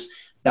speakers,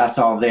 that's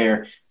all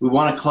there. We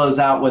want to close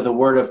out with a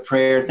word of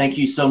prayer. Thank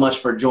you so much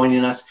for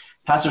joining us.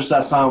 Pastor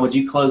Sasson, would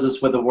you close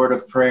us with a word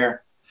of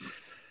prayer?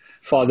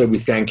 Father, we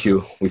thank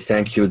you. We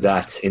thank you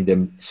that in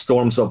the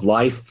storms of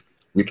life,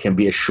 we can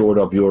be assured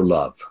of your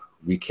love.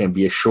 We can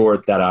be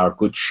assured that our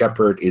good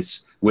shepherd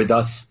is with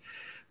us,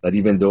 that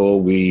even though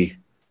we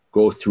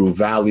go through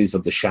valleys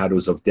of the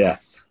shadows of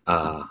death,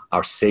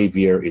 our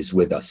Savior is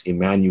with us.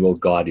 Emmanuel,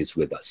 God is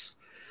with us.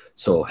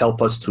 So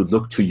help us to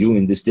look to you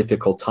in these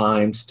difficult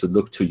times, to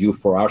look to you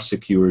for our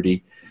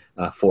security,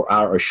 for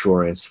our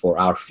assurance, for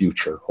our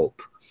future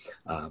hope.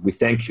 We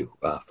thank you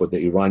for the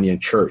Iranian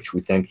church.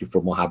 We thank you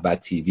for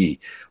Mohabbat TV.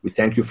 We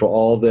thank you for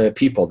all the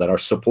people that are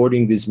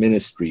supporting these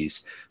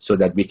ministries so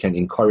that we can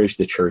encourage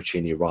the church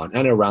in Iran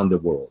and around the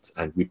world.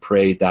 And we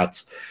pray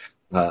that,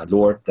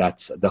 Lord,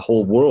 that the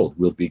whole world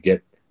will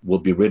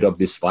be rid of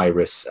this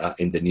virus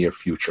in the near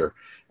future.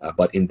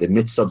 But in the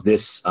midst of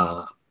this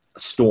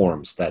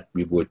storms, that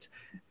we would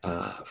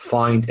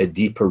find a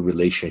deeper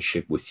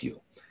relationship with you.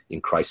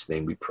 In Christ's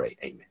name we pray.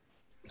 Amen.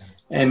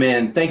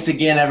 Amen. Thanks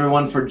again,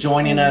 everyone, for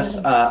joining us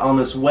on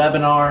this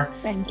webinar.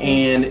 Thank you.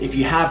 And if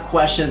you have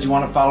questions, you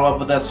want to follow up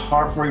with us,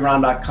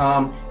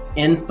 heartforiran.com.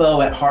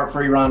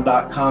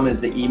 info@heartforiran.com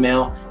is the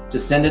email to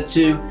send it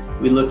to.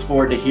 We look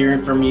forward to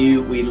hearing from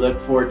you. We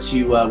look forward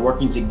to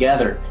working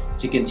together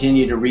to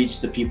continue to reach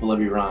the people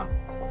of Iran.